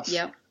good stuff.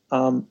 Yep.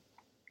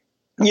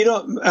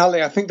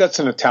 Ali, I think that's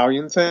an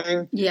Italian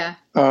thing. Yeah.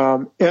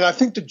 And I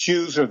think the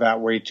Jews are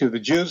that way too. The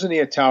Jews and the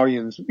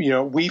Italians,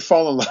 we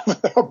fall in love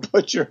with our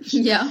butchers.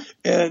 Yeah.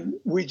 And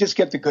we just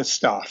get the good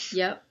stuff.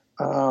 Yep.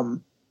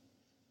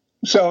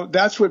 So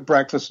that's what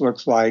breakfast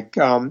looks like.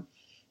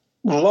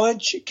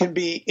 Lunch can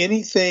be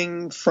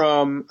anything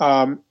from,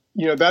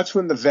 that's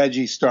when the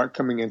veggies start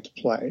coming into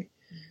play.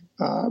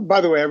 By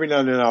the way, every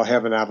now and then I'll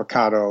have an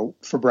avocado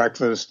for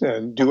breakfast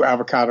and do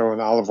avocado and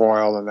olive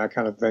oil and that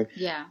kind of thing.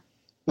 Yeah.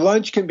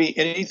 Lunch can be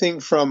anything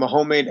from a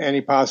homemade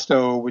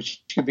antipasto,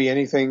 which could be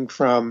anything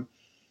from,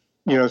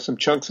 some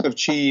chunks of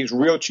cheese,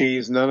 real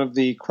cheese, none of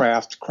the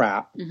Kraft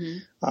crap,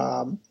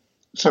 mm-hmm.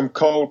 Some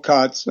cold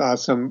cuts,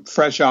 some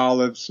fresh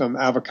olives, some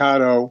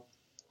avocado.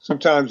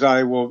 Sometimes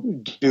I will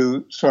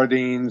do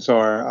sardines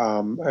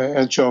or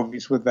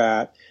anchovies with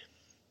that.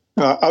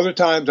 Other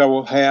times I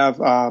will have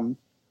a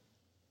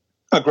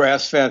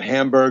grass-fed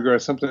hamburger or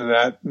something of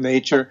that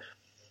nature.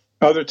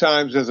 Other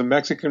times there's a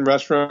Mexican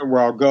restaurant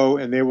where I'll go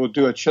and they will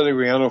do a chili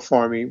relleno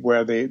for me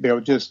where they'll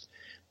just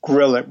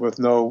grill it with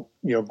no,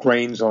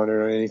 grains on it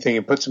or anything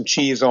and put some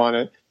cheese on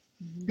it,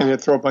 mm-hmm. and then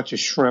throw a bunch of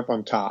shrimp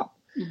on top.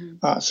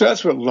 Mm-hmm. So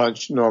that's what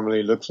lunch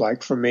normally looks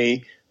like for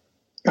me.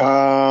 If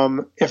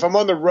I'm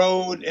on the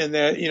road and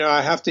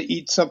I have to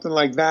eat something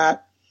like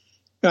that,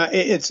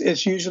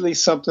 it's usually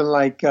something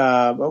like,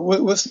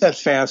 what's that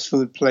fast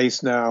food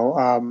place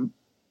now,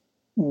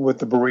 with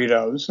the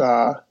burritos?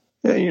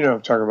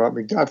 I'm talking about.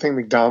 I think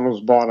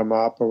McDonald's bought them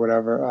up or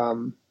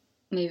whatever.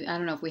 Maybe, I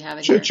don't know if we have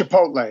it here.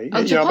 Chipotle.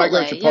 Chipotle. I might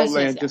go to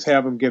Chipotle and just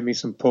have them give me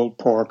some pulled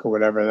pork or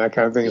whatever, and that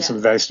kind of thing, and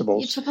some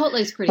vegetables. Chipotle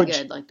is pretty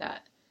good like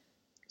that.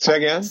 Say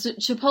again?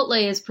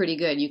 Chipotle is pretty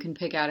good. You can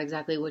pick out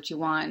exactly what you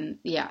want. And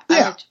I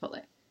like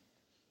Chipotle.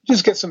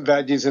 Just get some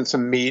veggies and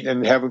some meat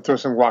and have them throw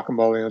some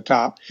guacamole on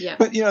top. Yeah.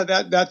 But,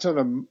 that's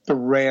on the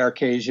rare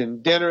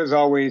occasion. Dinner is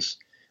always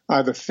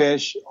either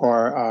fish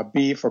or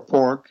beef or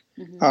pork.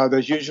 Mm-hmm.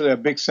 There's usually a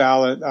big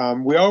salad.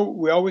 We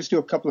always do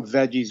a couple of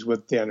veggies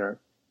with dinner.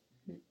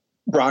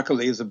 Mm-hmm.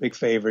 Broccoli is a big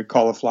favorite.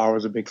 Cauliflower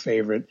is a big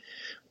favorite.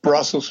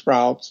 Brussels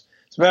sprouts.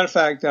 As a matter of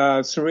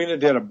fact, Serena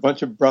did a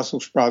bunch of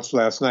Brussels sprouts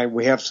last night.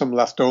 We have some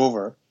left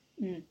over.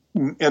 Mm.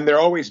 And they're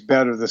always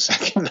better the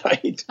second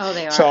night. Oh,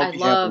 they are. So I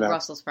love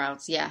Brussels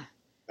sprouts. Yeah.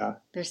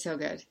 They're so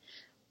good.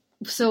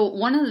 So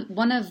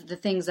one of the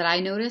things that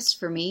I noticed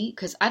for me,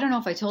 because I don't know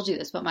if I told you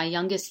this, but my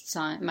youngest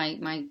son,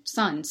 my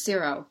son,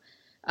 Ciro,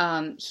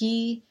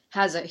 he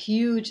has a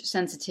huge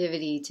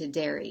sensitivity to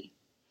dairy.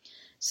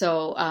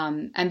 So,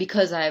 and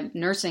because I'm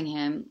nursing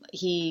him,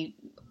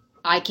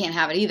 I can't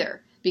have it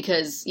either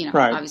because,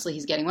 right. Obviously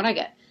he's getting what I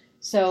get.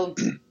 So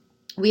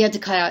we had to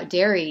cut out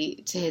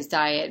dairy to his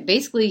diet.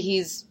 Basically,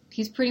 he's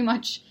pretty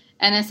much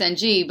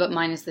NSNG, but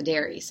minus the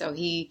dairy. So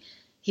he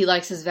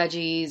likes his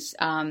veggies.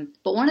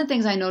 But one of the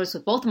things I noticed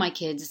with both of my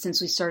kids is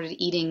since we started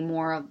eating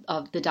more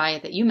of the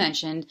diet that you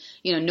mentioned,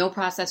 no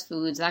processed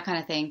foods, that kind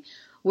of thing,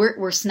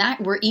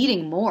 we're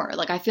eating more.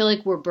 Like I feel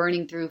like we're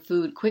burning through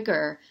food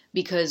quicker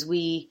because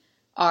we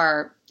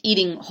are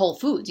eating whole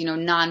foods,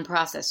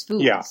 non-processed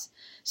foods. Yeah.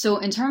 So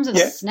in terms of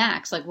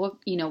snacks, like what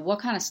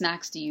kind of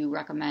snacks do you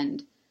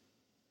recommend?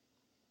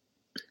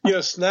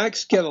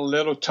 Snacks get a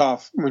little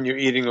tough when you're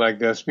eating like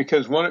this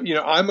because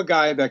I'm a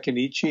guy that can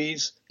eat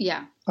cheese.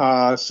 Yeah.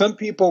 Some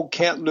people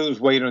can't lose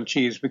weight on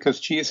cheese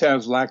because cheese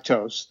has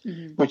lactose,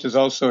 mm-hmm. which is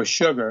also a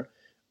sugar.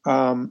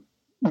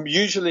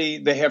 Usually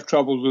they have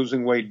trouble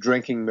losing weight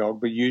drinking milk,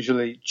 but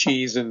usually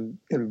cheese and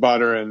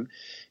butter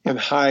and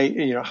high,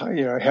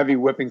 heavy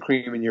whipping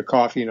cream in your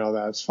coffee and all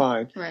that is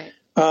fine. Right.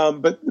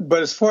 But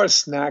as far as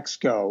snacks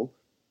go,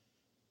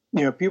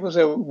 people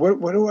say,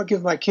 what do I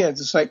give my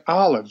kids? It's like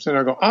olives. And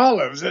I go,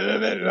 olives,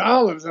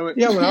 olives. I went,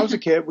 yeah, when I was a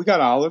kid, we got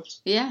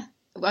olives. Yeah.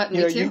 Well,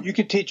 me too. You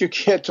could teach your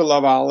kid to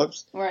love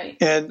olives. Right.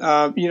 And,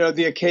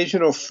 the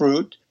occasional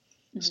fruit.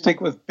 Mm-hmm.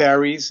 Stick with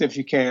berries if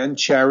you can.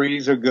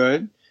 Cherries are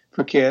good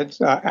for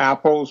kids.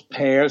 Apples,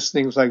 pears,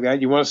 things like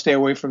that. You want to stay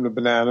away from the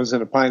bananas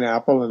and the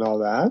pineapple and all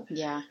that.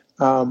 Yeah.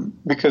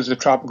 Because the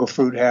tropical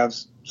fruit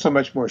has so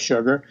much more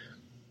sugar.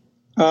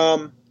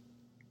 If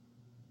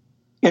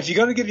you're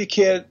going to give your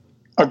kid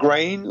a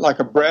grain, like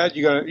a bread,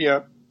 you're going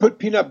to put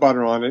peanut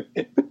butter on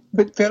it.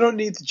 But they don't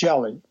need the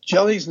jelly.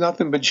 Jelly's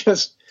nothing but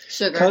just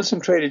sugar.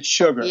 Concentrated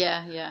sugar.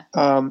 Yeah.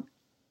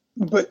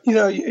 But,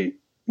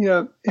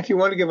 if you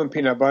want to give them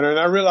peanut butter, and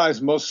I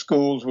realize most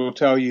schools will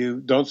tell you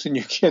don't send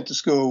your kid to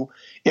school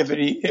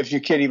if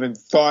your kid even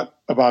thought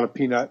about a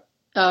peanut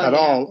at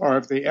all, or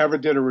if they ever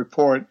did a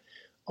report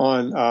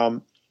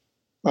on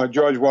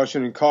George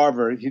Washington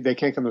Carver, they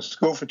can't come to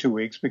school for 2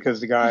 weeks because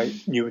the guy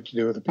knew what to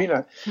do with a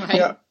peanut.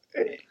 Right.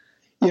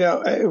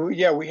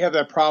 We have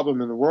that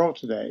problem in the world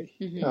today.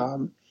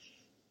 Mm-hmm.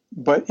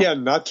 But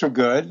nuts are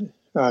good,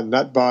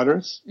 nut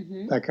butters,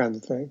 mm-hmm. that kind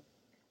of thing.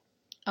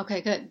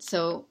 Okay, good.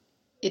 So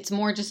it's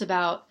more just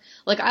about,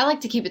 I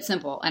like to keep it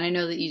simple, and I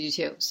know that you do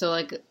too.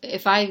 So,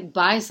 if I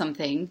buy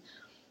something,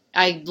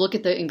 I look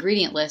at the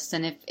ingredient list,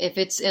 and if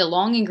it's a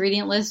long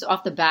ingredient list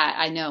off the bat,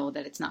 I know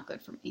that it's not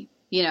good for me.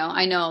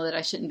 I know that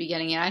I shouldn't be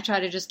getting it. I try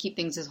to just keep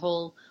things as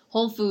whole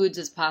foods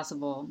as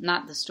possible.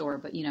 Not the store,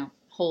 but,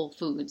 whole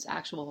foods,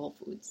 actual whole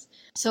foods.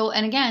 So,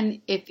 and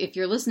again, if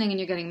you're listening and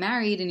you're getting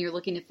married and you're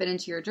looking to fit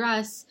into your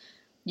dress,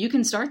 you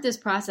can start this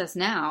process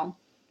now.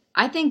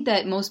 I think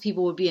that most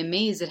people would be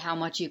amazed at how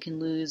much you can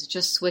lose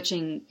just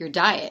switching your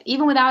diet,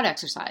 even without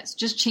exercise,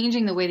 just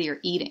changing the way that you're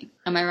eating.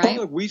 Am I right? Well,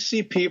 look, we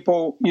see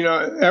people,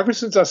 ever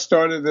since I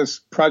started this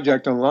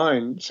project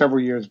online several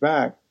years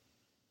back,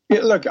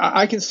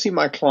 I can see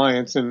my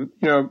clients, and,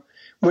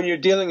 when you're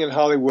dealing in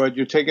Hollywood,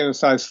 you're taking a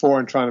size 4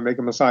 and trying to make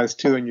them a size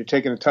 2, and you're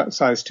taking a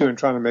size 2 and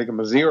trying to make them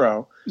a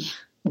 0. Yeah.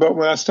 But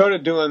when I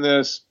started doing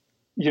this,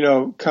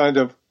 kind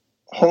of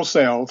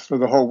wholesale for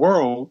the whole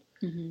world,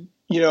 mm-hmm.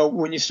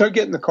 When you start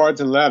getting the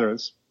cards and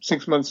letters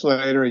 6 months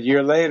later, a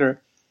year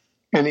later,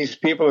 and these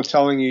people are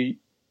telling you,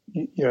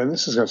 and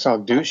this is going to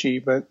sound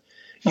douchey, but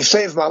you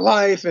saved my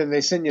life, and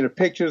they send you the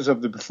pictures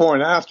of the before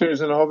and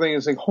afters and the whole thing.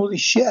 It's like, holy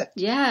shit.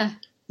 Yeah.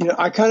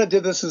 I kind of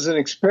did this as an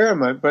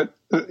experiment, but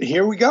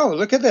here we go.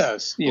 Look at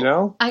this,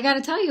 I got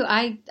to tell you,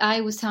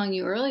 I was telling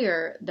you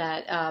earlier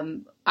that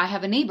I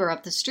have a neighbor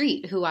up the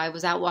street who I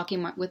was out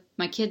walking with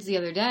my kids the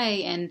other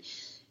day, and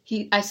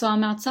I saw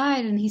him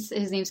outside, and his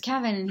name's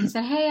Kevin, and he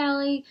said, "Hey,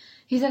 Allie."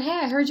 He said, "Hey,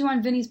 I heard you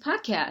on Vinny's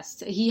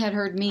podcast." He had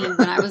heard me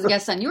when I was a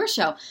guest on your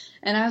show.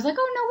 And I was like,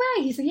 "Oh,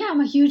 no way." He said, "Yeah,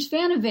 I'm a huge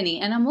fan of Vinny."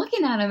 And I'm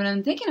looking at him, and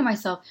I'm thinking to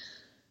myself,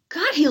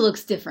 God, he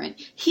looks different.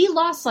 He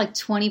lost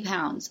 20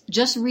 pounds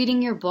just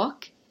reading your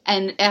book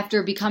and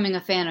after becoming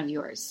a fan of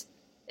yours.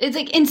 It's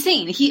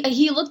insane.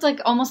 He looked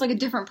almost like a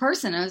different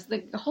person. I was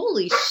like,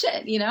 holy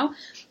shit, And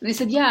he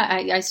said, yeah,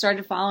 I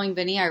started following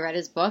Vinny. I read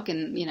his book,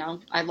 and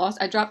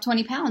I dropped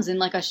 20 pounds in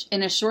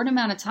in a short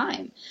amount of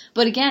time.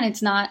 But again,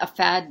 it's not a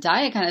fad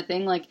diet kind of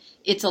thing.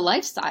 It's a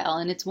lifestyle,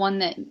 and it's one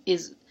that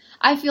is,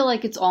 I feel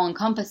like it's all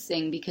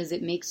encompassing because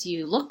it makes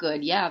you look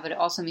good. Yeah. But it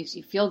also makes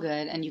you feel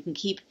good, and you can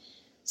keep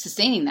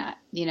sustaining that,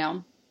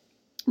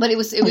 But it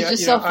was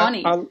just so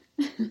funny.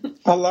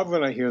 I love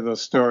when I hear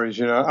those stories,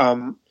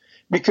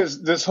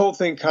 because this whole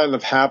thing kind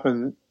of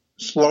happened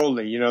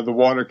slowly. The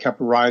water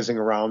kept rising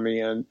around me.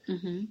 And,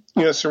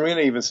 mm-hmm.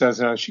 Serena even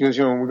says, she goes,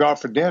 when we go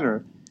out for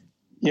dinner,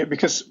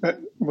 because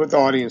what the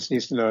audience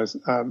needs to know is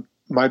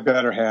my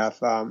better half,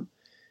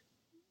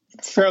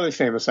 fairly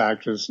famous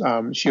actress.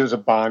 She was a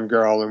Bond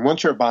girl. And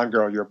once you're a Bond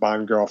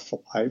girl for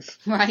life.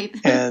 Right.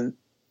 And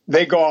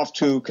they go off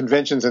to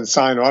conventions and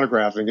sign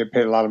autographs and get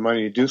paid a lot of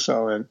money to do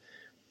so. And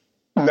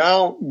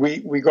now we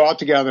go out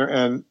together,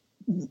 and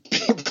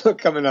people are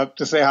coming up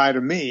to say hi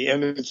to me,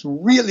 and it's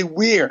really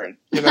weird.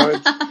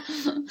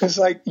 It's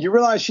like, you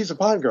realize she's a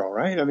Bond girl,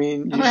 right? I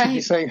mean, you should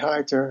be saying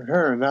hi to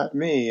her, not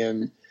me.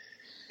 And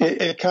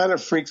it kind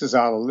of freaks us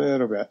out a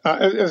little bit.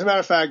 As a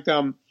matter of fact,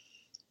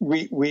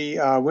 we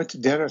went to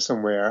dinner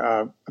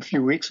somewhere a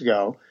few weeks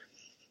ago,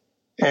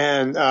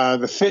 and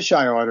the fish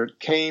I ordered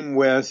came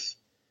with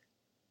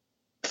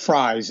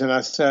fries, and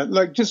I said,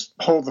 look, just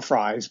hold the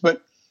fries.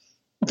 But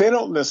they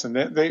don't listen.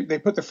 They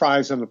put the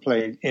fries on the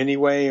plate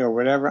anyway or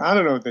whatever. I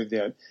don't know what they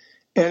did.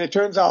 And it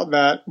turns out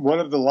that one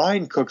of the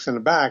line cooks in the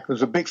back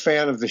was a big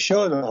fan of the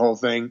show and the whole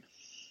thing.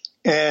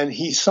 And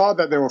he saw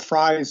that there were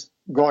fries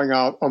going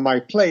out on my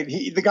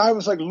plate. The guy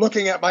was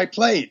looking at my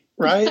plate,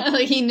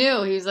 right? He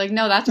knew. He was like,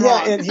 no, that's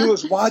wrong. Yeah, and he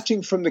was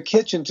watching from the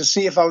kitchen to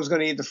see if I was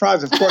going to eat the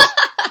fries. Of course,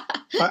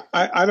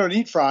 I don't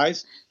eat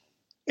fries.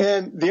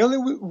 And the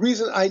only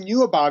reason I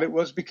knew about it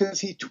was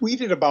because he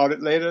tweeted about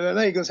it later that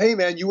night. He goes, "Hey,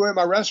 man, you were in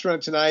my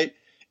restaurant tonight,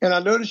 and I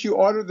noticed you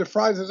ordered the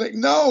fries. I was like,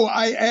 no,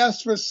 I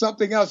asked for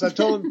something else. I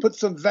told them to put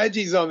some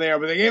veggies on there,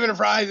 but they gave me the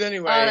fries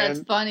anyway. Oh,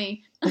 that's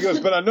funny. He goes,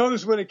 but I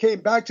noticed when it came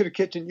back to the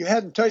kitchen, you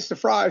hadn't touched the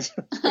fries.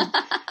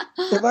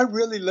 Am I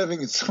really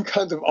living in some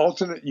kind of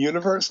alternate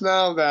universe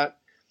now that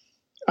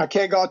I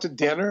can't go out to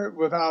dinner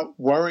without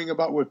worrying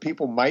about what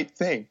people might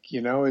think?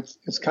 You know,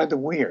 it's kind of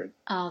weird.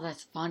 Oh,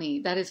 that's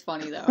funny. That is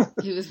funny, though.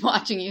 He was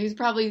watching you. He was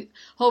probably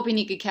hoping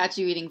he could catch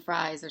you eating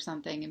fries or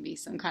something and be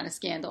some kind of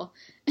scandal.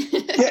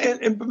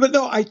 Yeah, but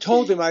no, I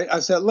told him, I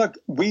said, look,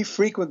 we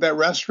frequent that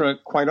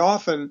restaurant quite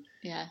often.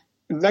 Yeah.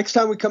 Next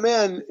time we come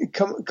in,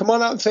 come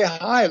on out and say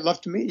hi. I'd love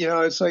to meet you. You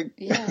know, it's like,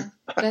 yeah,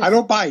 I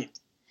don't bite.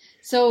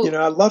 So, you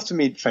know, I'd love to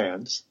meet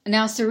fans.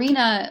 Now,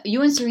 Serena,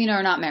 you and Serena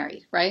are not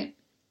married, right?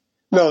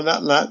 No,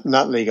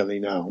 not legally,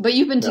 no. But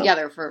you've been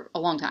together for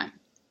a long time.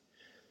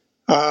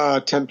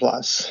 10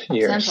 plus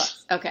years. 10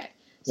 plus, okay.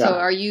 So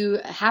are you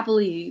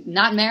happily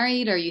not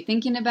married? Are you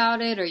thinking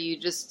about it? Are you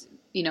just,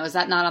 you know, is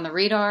that not on the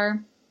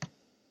radar?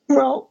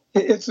 Well,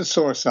 it's a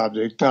sore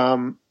subject.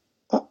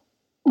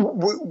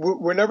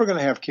 We're never going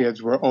to have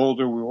kids. We're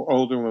older. We were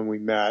older when we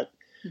met.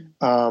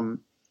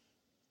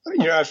 You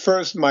know, at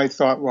first my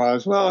thought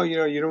was, well, you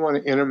know, you don't want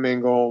to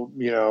intermingle,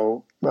 you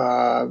know,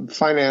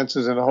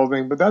 finances and the whole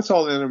thing, but that's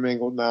all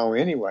intermingled now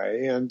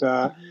anyway. And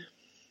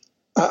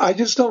I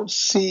just don't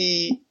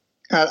see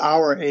at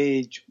our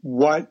age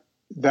what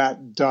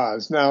that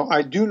does. Now,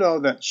 I do know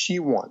that she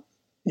would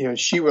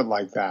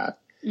like that.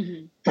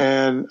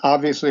 And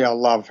obviously I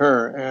love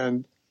her.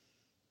 And,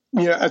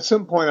 you know, at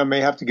some point I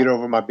may have to get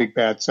over my big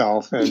bad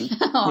self and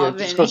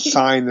just go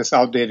sign this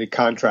outdated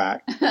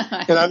contract.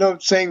 And I know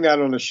saying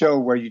that on a show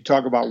where you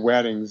talk about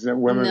weddings, that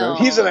women go,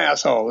 he's an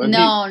asshole. And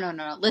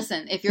no.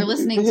 Listen, if you're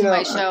listening to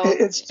my show.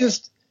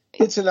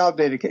 It's an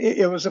outdated,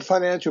 it was a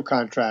financial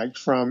contract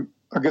from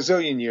a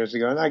gazillion years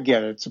ago. And I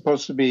get it. It's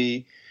supposed to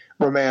be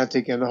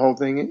romantic and the whole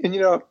thing. And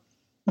you know,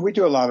 we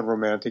do a lot of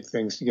romantic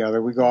things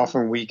together. We go off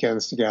on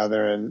weekends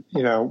together and,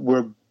 you know,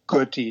 we're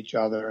good to each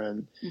other.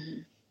 And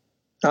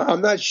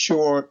I'm not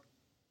sure.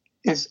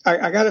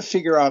 I got to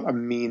figure out a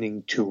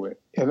meaning to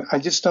it. And I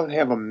just don't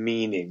have a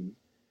meaning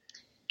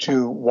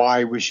to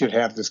why we should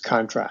have this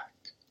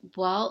contract.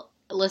 Well,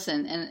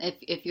 listen, and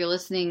if you're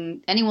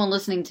listening, anyone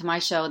listening to my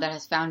show that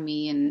has found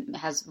me and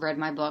has read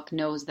my book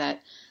knows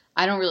that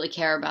I don't really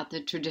care about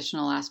the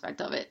traditional aspect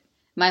of it.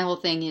 My whole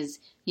thing is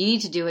you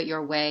need to do it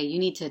your way. You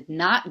need to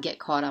not get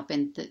caught up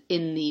in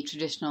the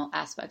traditional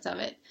aspects of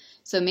it.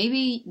 So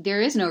maybe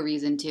there is no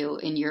reason to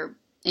in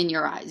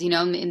your eyes, you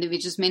know, and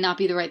it just may not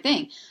be the right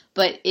thing.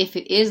 But if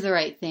it is the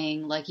right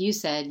thing, like you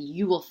said,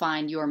 you will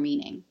find your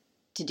meaning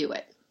to do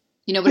it.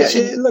 You know, but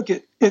look,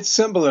 it's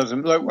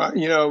symbolism. Like,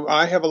 you know,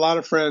 I have a lot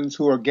of friends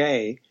who are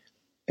gay,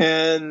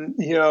 and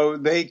you know,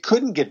 they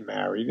couldn't get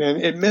married,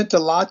 and it meant a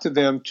lot to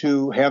them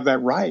to have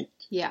that right.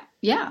 Yeah.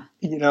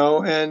 You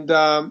know, and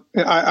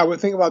I would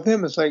think about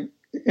them. It's like,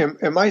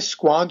 am I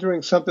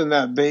squandering something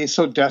that they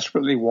so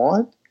desperately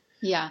want?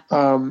 Yeah.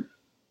 And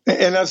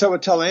as I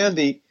would tell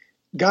Andy,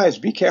 guys,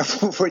 be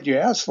careful with what you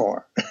ask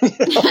for. You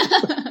know?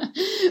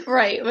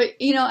 Right. But,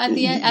 you know, at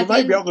the end... You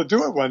might be able to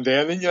do it one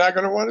day, and then you're not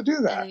going to want to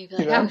do that. And you'd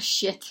be like, oh,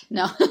 shit.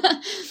 No.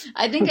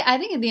 I think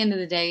at the end of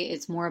the day,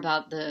 it's more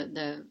about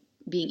the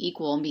being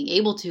equal and being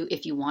able to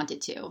if you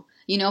wanted to.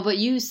 You know, but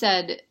you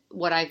said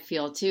what I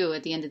feel, too.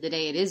 At the end of the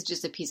day, it is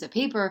just a piece of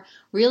paper.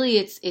 Really,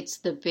 it's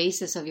the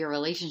basis of your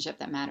relationship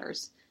that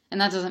matters. And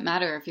that doesn't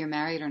matter if you're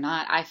married or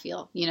not, I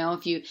feel. You know,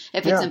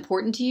 if it's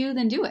important to you,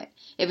 then do it.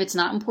 If it's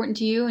not important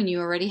to you and you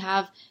already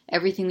have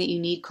everything that you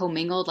need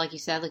commingled, like you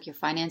said, like your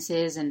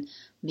finances and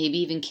maybe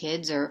even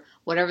kids or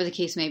whatever the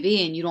case may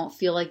be, and you don't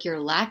feel like you're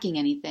lacking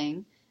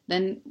anything,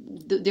 then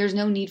there's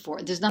no need for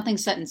it. There's nothing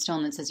set in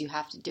stone that says you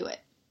have to do it,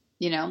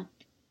 you know?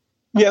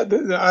 Yeah,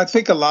 I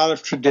think a lot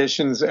of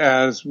traditions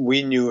as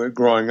we knew it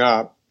growing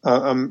up,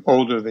 I'm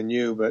older than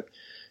you, but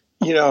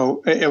you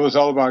know, it was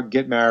all about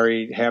get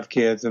married, have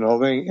kids, and the whole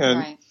thing. And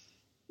right.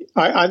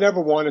 I never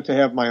wanted to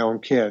have my own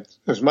kids.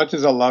 As much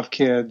as I love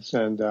kids,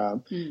 and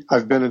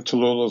I've been in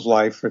Tallulah's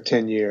life for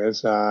 10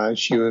 years.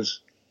 She was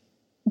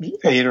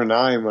 8 or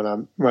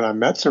 9 when I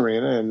met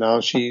Serena, and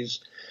now she's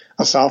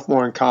a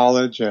sophomore in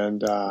college.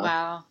 And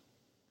wow,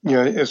 you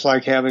know, it's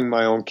like having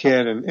my own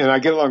kid, and I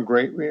get along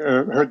great.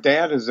 Her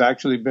dad has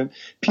actually been.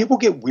 People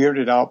get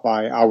weirded out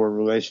by our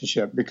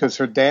relationship because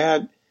her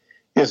dad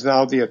is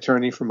now the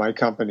attorney for my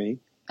company.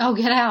 Oh,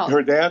 get out.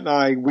 Her dad and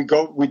I,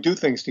 we do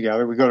things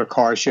together. We go to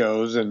car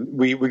shows and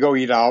we go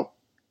eat out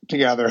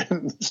together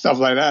and stuff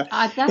like that.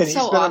 That's and he's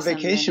so been awesome, on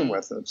vacation Benny.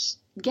 with us.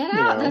 Get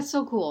out. That's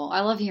so cool. I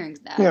love hearing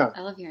that. Yeah.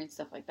 I love hearing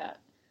stuff like that.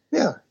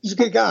 Yeah, he's a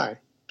good guy.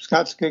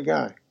 Scott's a good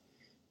guy.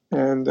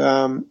 And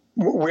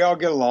we all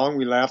get along.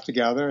 We laugh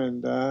together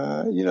and,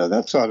 you know,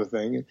 that sort of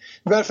thing. As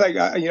a matter of fact,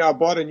 I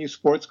bought a new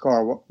sports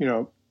car, you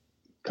know,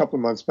 a couple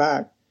of months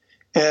back.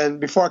 And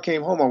before I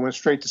came home, I went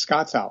straight to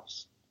Scott's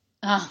house.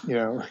 Oh, you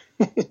know,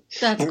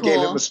 that's and cool. gave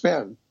him a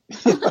spin.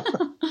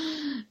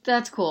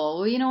 That's cool.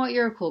 Well, you know what?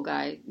 You're a cool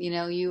guy. You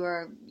know,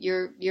 you're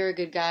a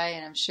good guy,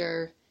 and I'm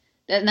sure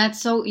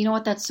that's so. You know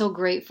what? That's so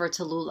great for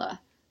Tallulah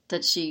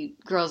that she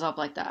grows up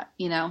like that,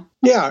 you know?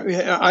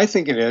 Yeah, I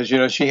think it is. You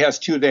know, she has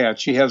two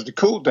dads. She has the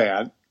cool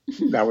dad.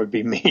 That would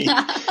be me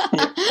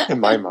in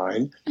my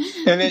mind.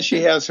 And then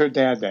she has her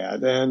dad.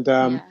 And,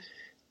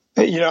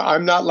 you know,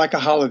 I'm not like a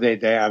holiday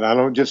dad. I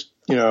don't just,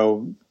 you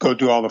know, go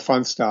do all the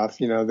fun stuff.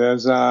 You know,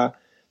 there's a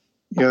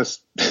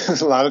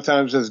lot of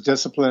times there's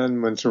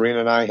discipline when Serena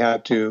and I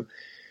had to,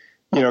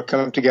 you know,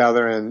 come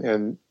together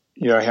and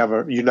you know, have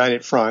a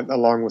united front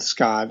along with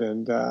Scott.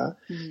 And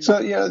so,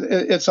 you know,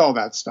 it's all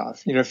that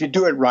stuff. You know, if you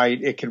do it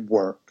right, it can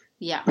work.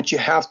 Yeah. But you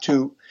have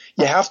to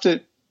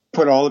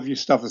put all of your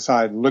stuff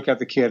aside and look at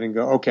the kid and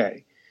go,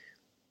 okay,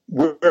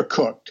 we're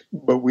cooked,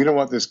 but we don't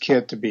want this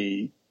kid to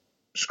be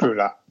screwed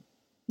up.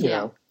 You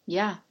know?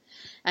 Yeah.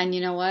 And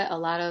you know what? A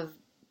lot of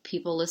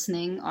people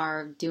listening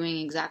are doing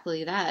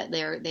exactly that.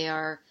 They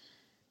are,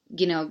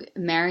 you know,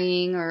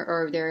 marrying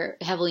or they're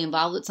heavily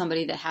involved with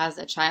somebody that has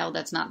a child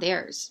that's not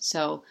theirs.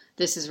 So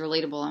this is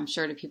relatable, I'm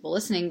sure, to people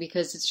listening,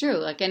 because it's true.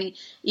 Like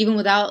even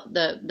without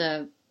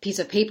the piece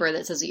of paper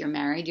that says that you're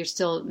married, you're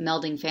still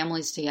melding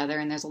families together,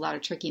 and there's a lot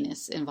of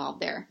trickiness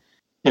involved there.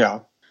 Yeah.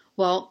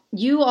 Well,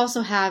 you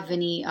also have,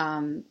 Vinny,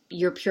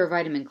 your Pure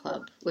Vitamin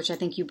Club, which I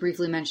think you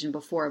briefly mentioned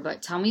before,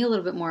 but tell me a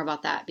little bit more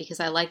about that, because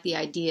I like the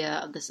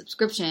idea of the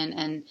subscription,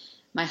 and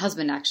my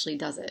husband actually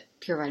does it,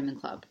 Pure Vitamin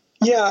Club.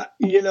 Yeah,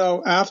 you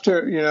know,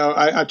 after, you know,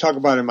 I talk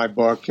about it in my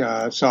book,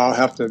 so I'll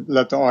have to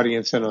let the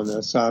audience in on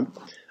this.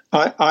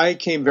 I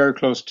came very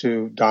close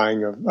to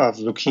dying of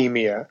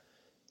leukemia,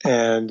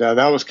 and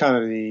that was kind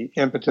of the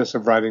impetus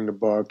of writing the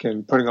book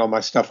and putting all my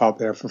stuff out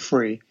there for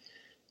free.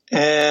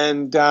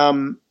 And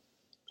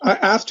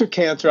after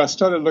cancer, I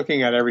started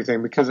looking at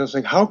everything, because I was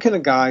like, how can a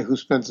guy who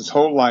spends his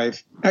whole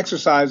life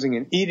exercising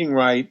and eating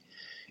right?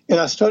 And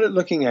I started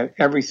looking at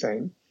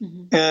everything.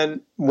 Mm-hmm.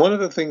 And one of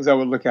the things I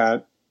would look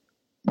at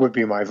would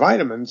be my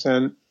vitamins.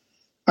 And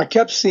I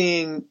kept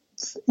seeing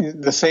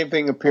the same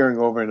thing appearing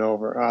over and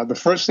over. The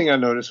first thing I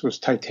noticed was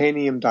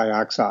titanium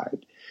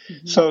dioxide.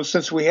 Mm-hmm. So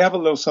since we have a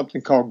little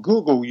something called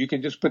Google, you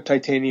can just put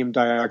titanium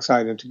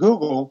dioxide into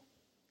Google.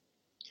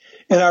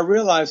 And I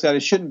realized that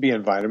it shouldn't be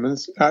in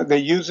vitamins. They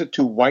use it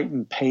to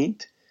whiten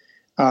paint.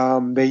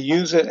 They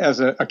use it as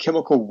a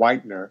chemical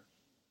whitener.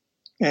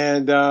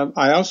 And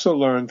I also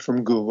learned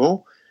from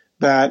Google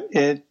that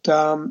it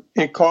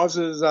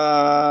causes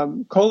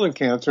colon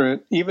cancer,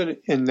 even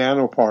in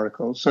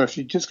nanoparticles. So if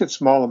you just get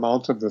small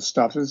amounts of this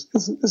stuff,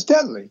 it's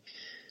deadly.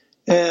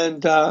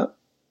 And then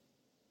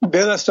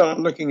I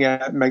started looking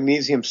at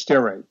magnesium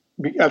stearate.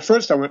 At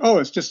first I went, oh,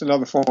 it's just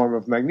another form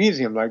of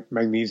magnesium, like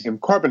magnesium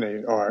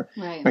carbonate or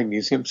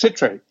magnesium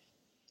citrate.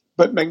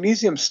 But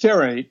magnesium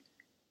stearate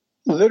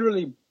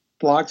literally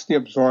blocks the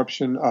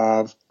absorption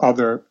of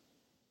other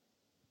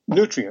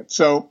nutrients.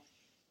 So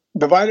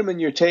the vitamin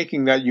you're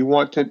taking that you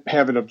want to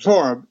have it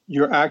absorb,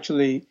 you're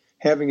actually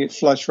having it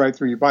flush right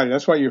through your body.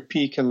 That's why your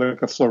pee can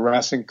look a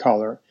fluorescent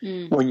color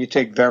when you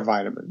take their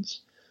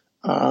vitamins.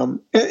 And,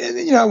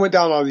 you know, I went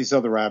down all these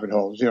other rabbit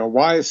holes. You know,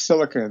 why is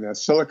silica in there?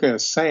 Silica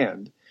is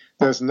sand.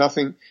 There's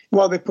nothing.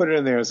 Well, they put it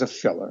in there as a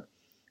filler.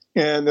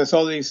 And there's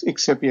all these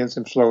excipients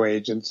and flow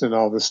agents and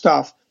all this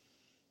stuff.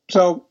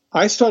 So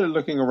I started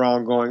looking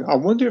around going, I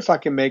wonder if I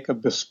can make a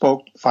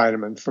bespoke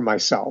vitamin for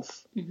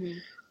myself. Mm-hmm.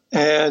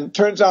 And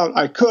turns out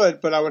I could,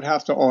 but I would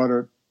have to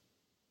order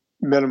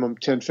minimum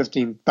 10,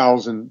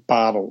 15,000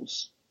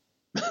 bottles.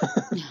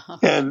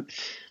 And,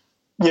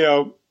 you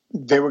know,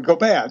 they would go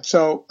bad.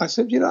 So I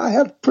said, you know, I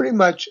have pretty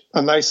much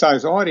a nice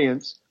size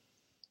audience.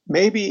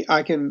 Maybe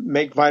I can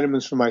make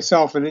vitamins for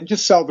myself and then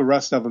just sell the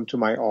rest of them to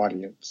my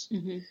audience.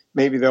 Mm-hmm.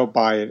 Maybe they'll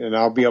buy it and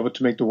I'll be able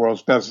to make the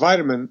world's best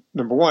vitamin,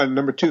 number one.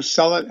 Number two,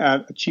 sell it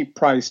at a cheap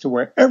price to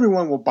where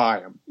everyone will buy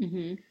them.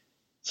 Mm-hmm.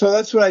 So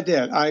that's what I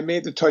did. I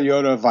made the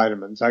Toyota of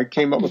vitamins. I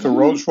came up with a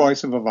Rolls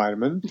Royce of a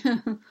vitamin,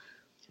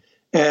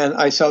 and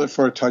I sell it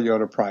for a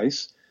Toyota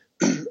price.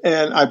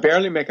 And I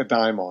barely make a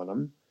dime on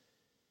them.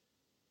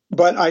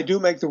 But I do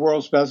make the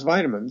world's best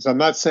vitamins. I'm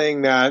not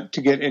saying that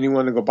to get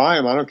anyone to go buy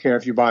them. I don't care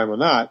if you buy them or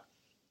not.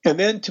 And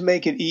then to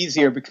make it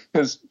easier,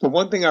 because the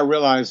one thing I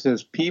realized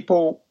is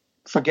people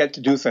forget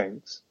to do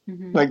things.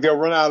 Mm-hmm. Like they'll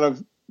run out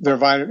of their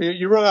vitamin.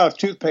 You run out of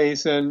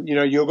toothpaste and, you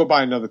know, you'll go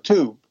buy another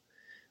tube.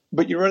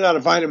 But you run out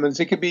of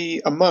vitamins. It could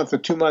be a month or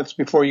 2 months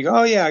before you go,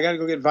 oh, yeah, I got to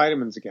go get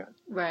vitamins again.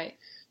 Right.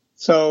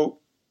 So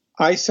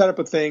I set up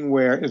a thing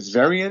where it's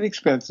very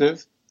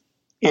inexpensive.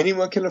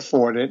 Anyone can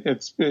afford it.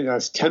 It's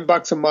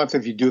 $10 a month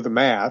if you do the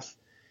math.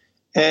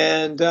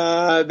 And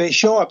they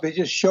show up. They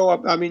just show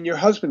up. I mean, your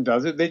husband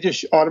does it. They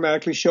just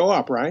automatically show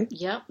up, right?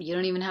 Yep. You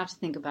don't even have to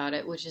think about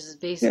it, which is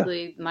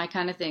basically my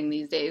kind of thing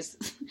these days.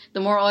 The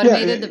more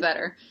automated, the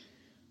better.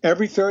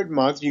 Every third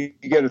month, you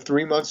get a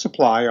 3-month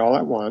supply all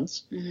at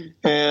once.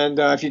 Mm-hmm. And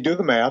if you do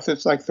the math,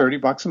 it's like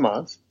 $30 a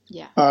month.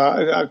 Yeah.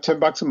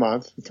 $10 a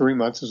month. 3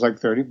 months is like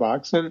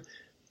 $30. And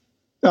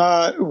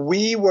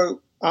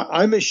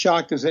I'm as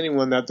shocked as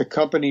anyone that the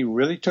company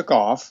really took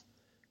off.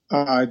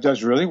 It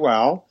does really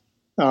well.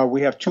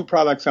 We have 2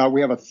 products out.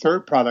 We have a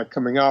third product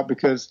coming out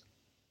because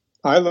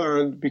I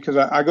learned, because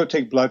I go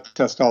take blood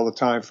tests all the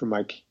time for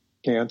my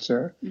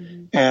cancer.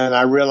 Mm-hmm. And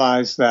I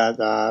realized that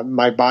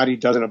my body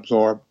doesn't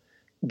absorb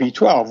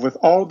B12 with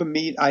all the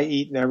meat I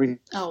eat and everything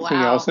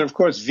else. And of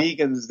course,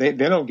 vegans, they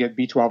don't get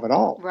B12 at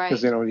all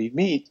because they don't eat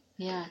meat.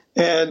 Yeah.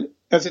 And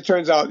as it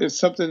turns out, it's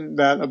something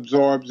that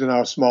absorbs in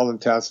our small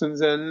intestines.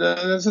 And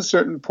there's a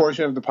certain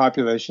portion of the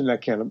population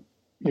that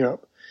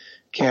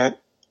can't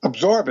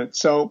absorb it.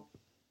 So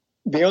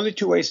the only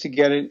two ways to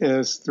get it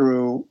is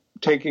through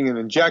taking an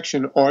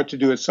injection or to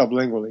do it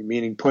sublingually,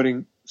 meaning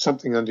putting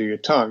something under your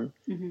tongue.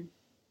 Mm-hmm.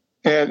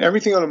 And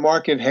everything on the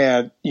market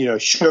had,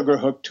 sugar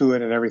hooked to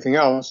it and everything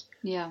else.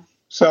 Yeah.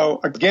 So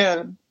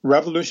again,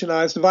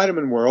 revolutionized the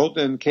vitamin world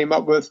and came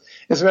up with,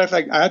 as a matter of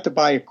fact, I had to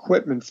buy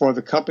equipment for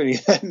the company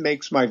that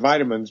makes my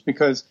vitamins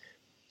because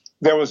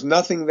there was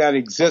nothing that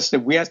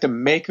existed. We had to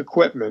make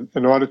equipment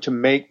in order to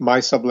make my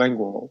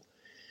sublingual.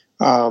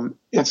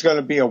 It's going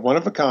to be a one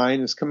of a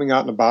kind. It's coming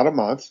out in about a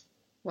month.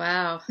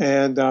 Wow.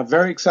 And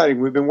very exciting.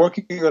 We've been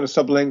working on a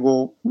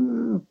sublingual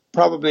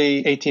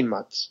probably 18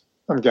 months,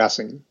 I'm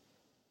guessing.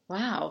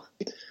 Wow.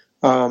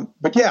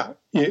 But yeah,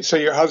 so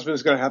your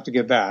husband's going to have to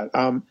get that.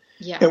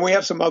 Yeah. And we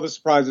have some other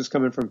surprises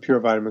coming from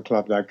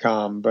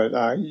purevitaminclub.com.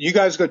 But you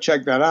guys go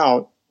check that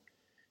out.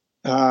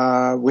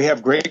 We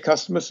have great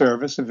customer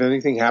service. If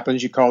anything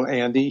happens, you call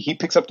Andy. He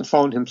picks up the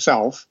phone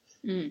himself.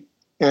 Mm.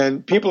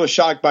 And people are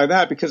shocked by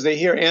that because they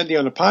hear Andy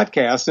on the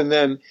podcast and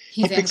then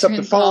he picks up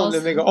the phone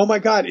and they go, "Oh my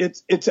God,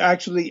 it's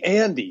actually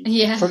Andy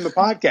from the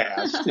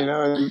podcast."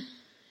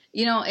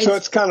 So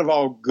it's kind of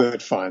all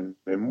good fun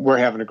and we're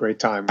having a great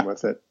time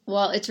with it.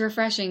 Well, it's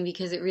refreshing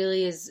because it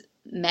really is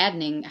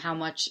maddening how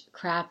much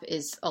crap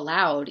is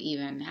allowed.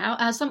 Even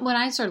when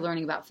I started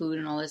learning about food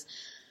and all this,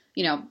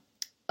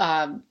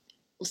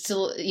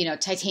 still,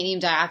 titanium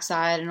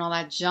dioxide and all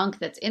that junk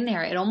that's in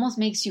there, it almost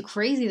makes you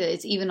crazy that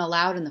it's even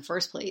allowed in the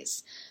first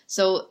place.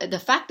 So the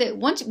fact that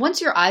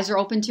once your eyes are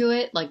open to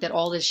it, like that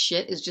all this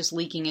shit is just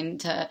leaking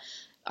into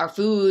our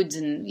foods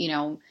and,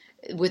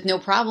 with no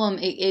problem,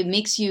 it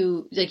makes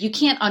you, like, you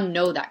can't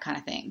unknow that kind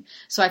of thing.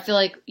 So I feel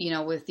like,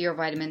 with your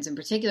vitamins in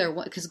particular,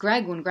 because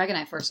when Greg and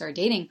I first started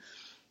dating,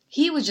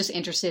 he was just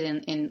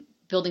interested in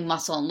building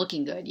muscle and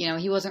looking good.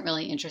 He wasn't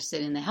really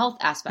interested in the health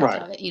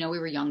aspect of it. We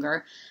were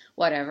younger.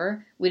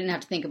 Whatever. We didn't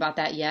have to think about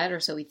that yet, or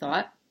so we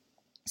thought.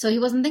 So he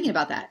wasn't thinking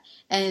about that.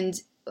 And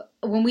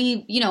when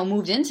we,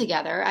 moved in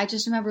together, I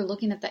just remember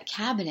looking at that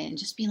cabinet and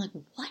just being like,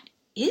 what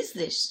is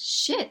this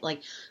shit?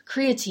 Like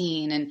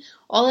creatine and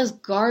all this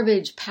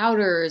garbage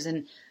powders.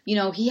 And,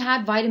 he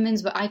had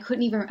vitamins, but I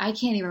can't even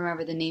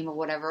remember the name of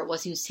whatever it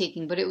was he was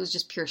taking, but it was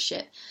just pure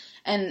shit.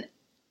 And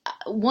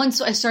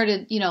once I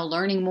started,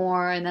 learning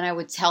more, and then I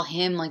would tell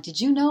him, like, did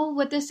you know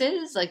what this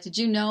is? Like, did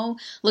you know?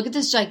 Look at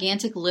this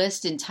gigantic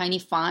list in tiny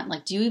font.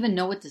 Like, do you even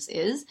know what this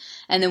is?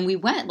 And then we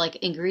went, like,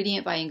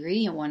 ingredient by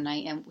ingredient one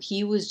night, and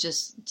he was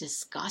just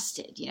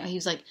disgusted. He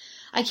was like,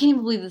 I can't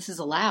even believe this is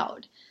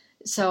allowed.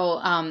 So,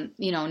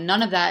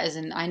 none of that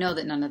is I know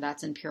that none of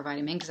that's in Pure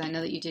Vitamin, because I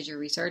know that you did your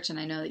research, and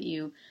I know that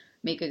you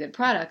make a good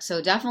product. So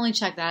definitely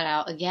check that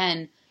out.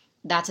 Again,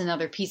 that's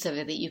another piece of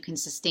it that you can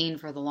sustain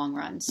for the long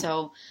run.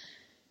 So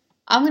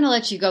I'm going to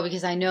let you go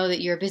because I know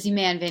that you're a busy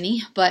man,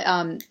 Vinny. But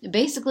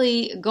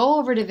basically, go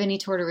over to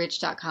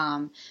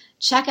VinnyTortorich.com.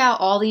 Check out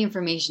all the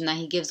information that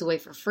he gives away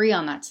for free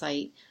on that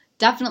site.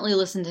 Definitely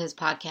listen to his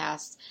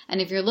podcast.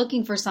 And if you're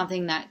looking for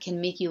something that can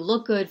make you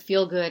look good,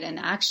 feel good, and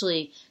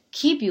actually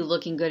keep you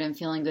looking good and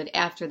feeling good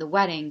after the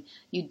wedding,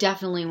 you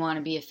definitely want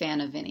to be a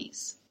fan of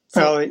Vinny's.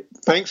 Allie,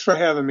 thanks for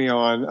having me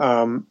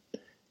on.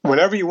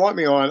 Whenever you want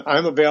me on,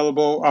 I'm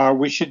available.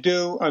 We should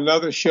do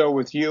another show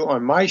with you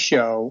on my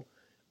show.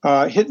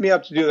 Hit me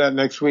up to do that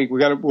next week.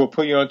 We'll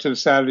put you on to the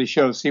Saturday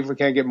show to see if we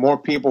can get more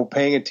people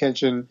paying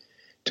attention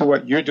to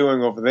what you're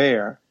doing over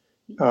there.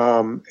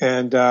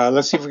 And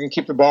let's see if we can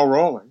keep the ball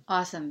rolling.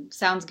 Awesome.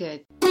 Sounds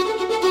good.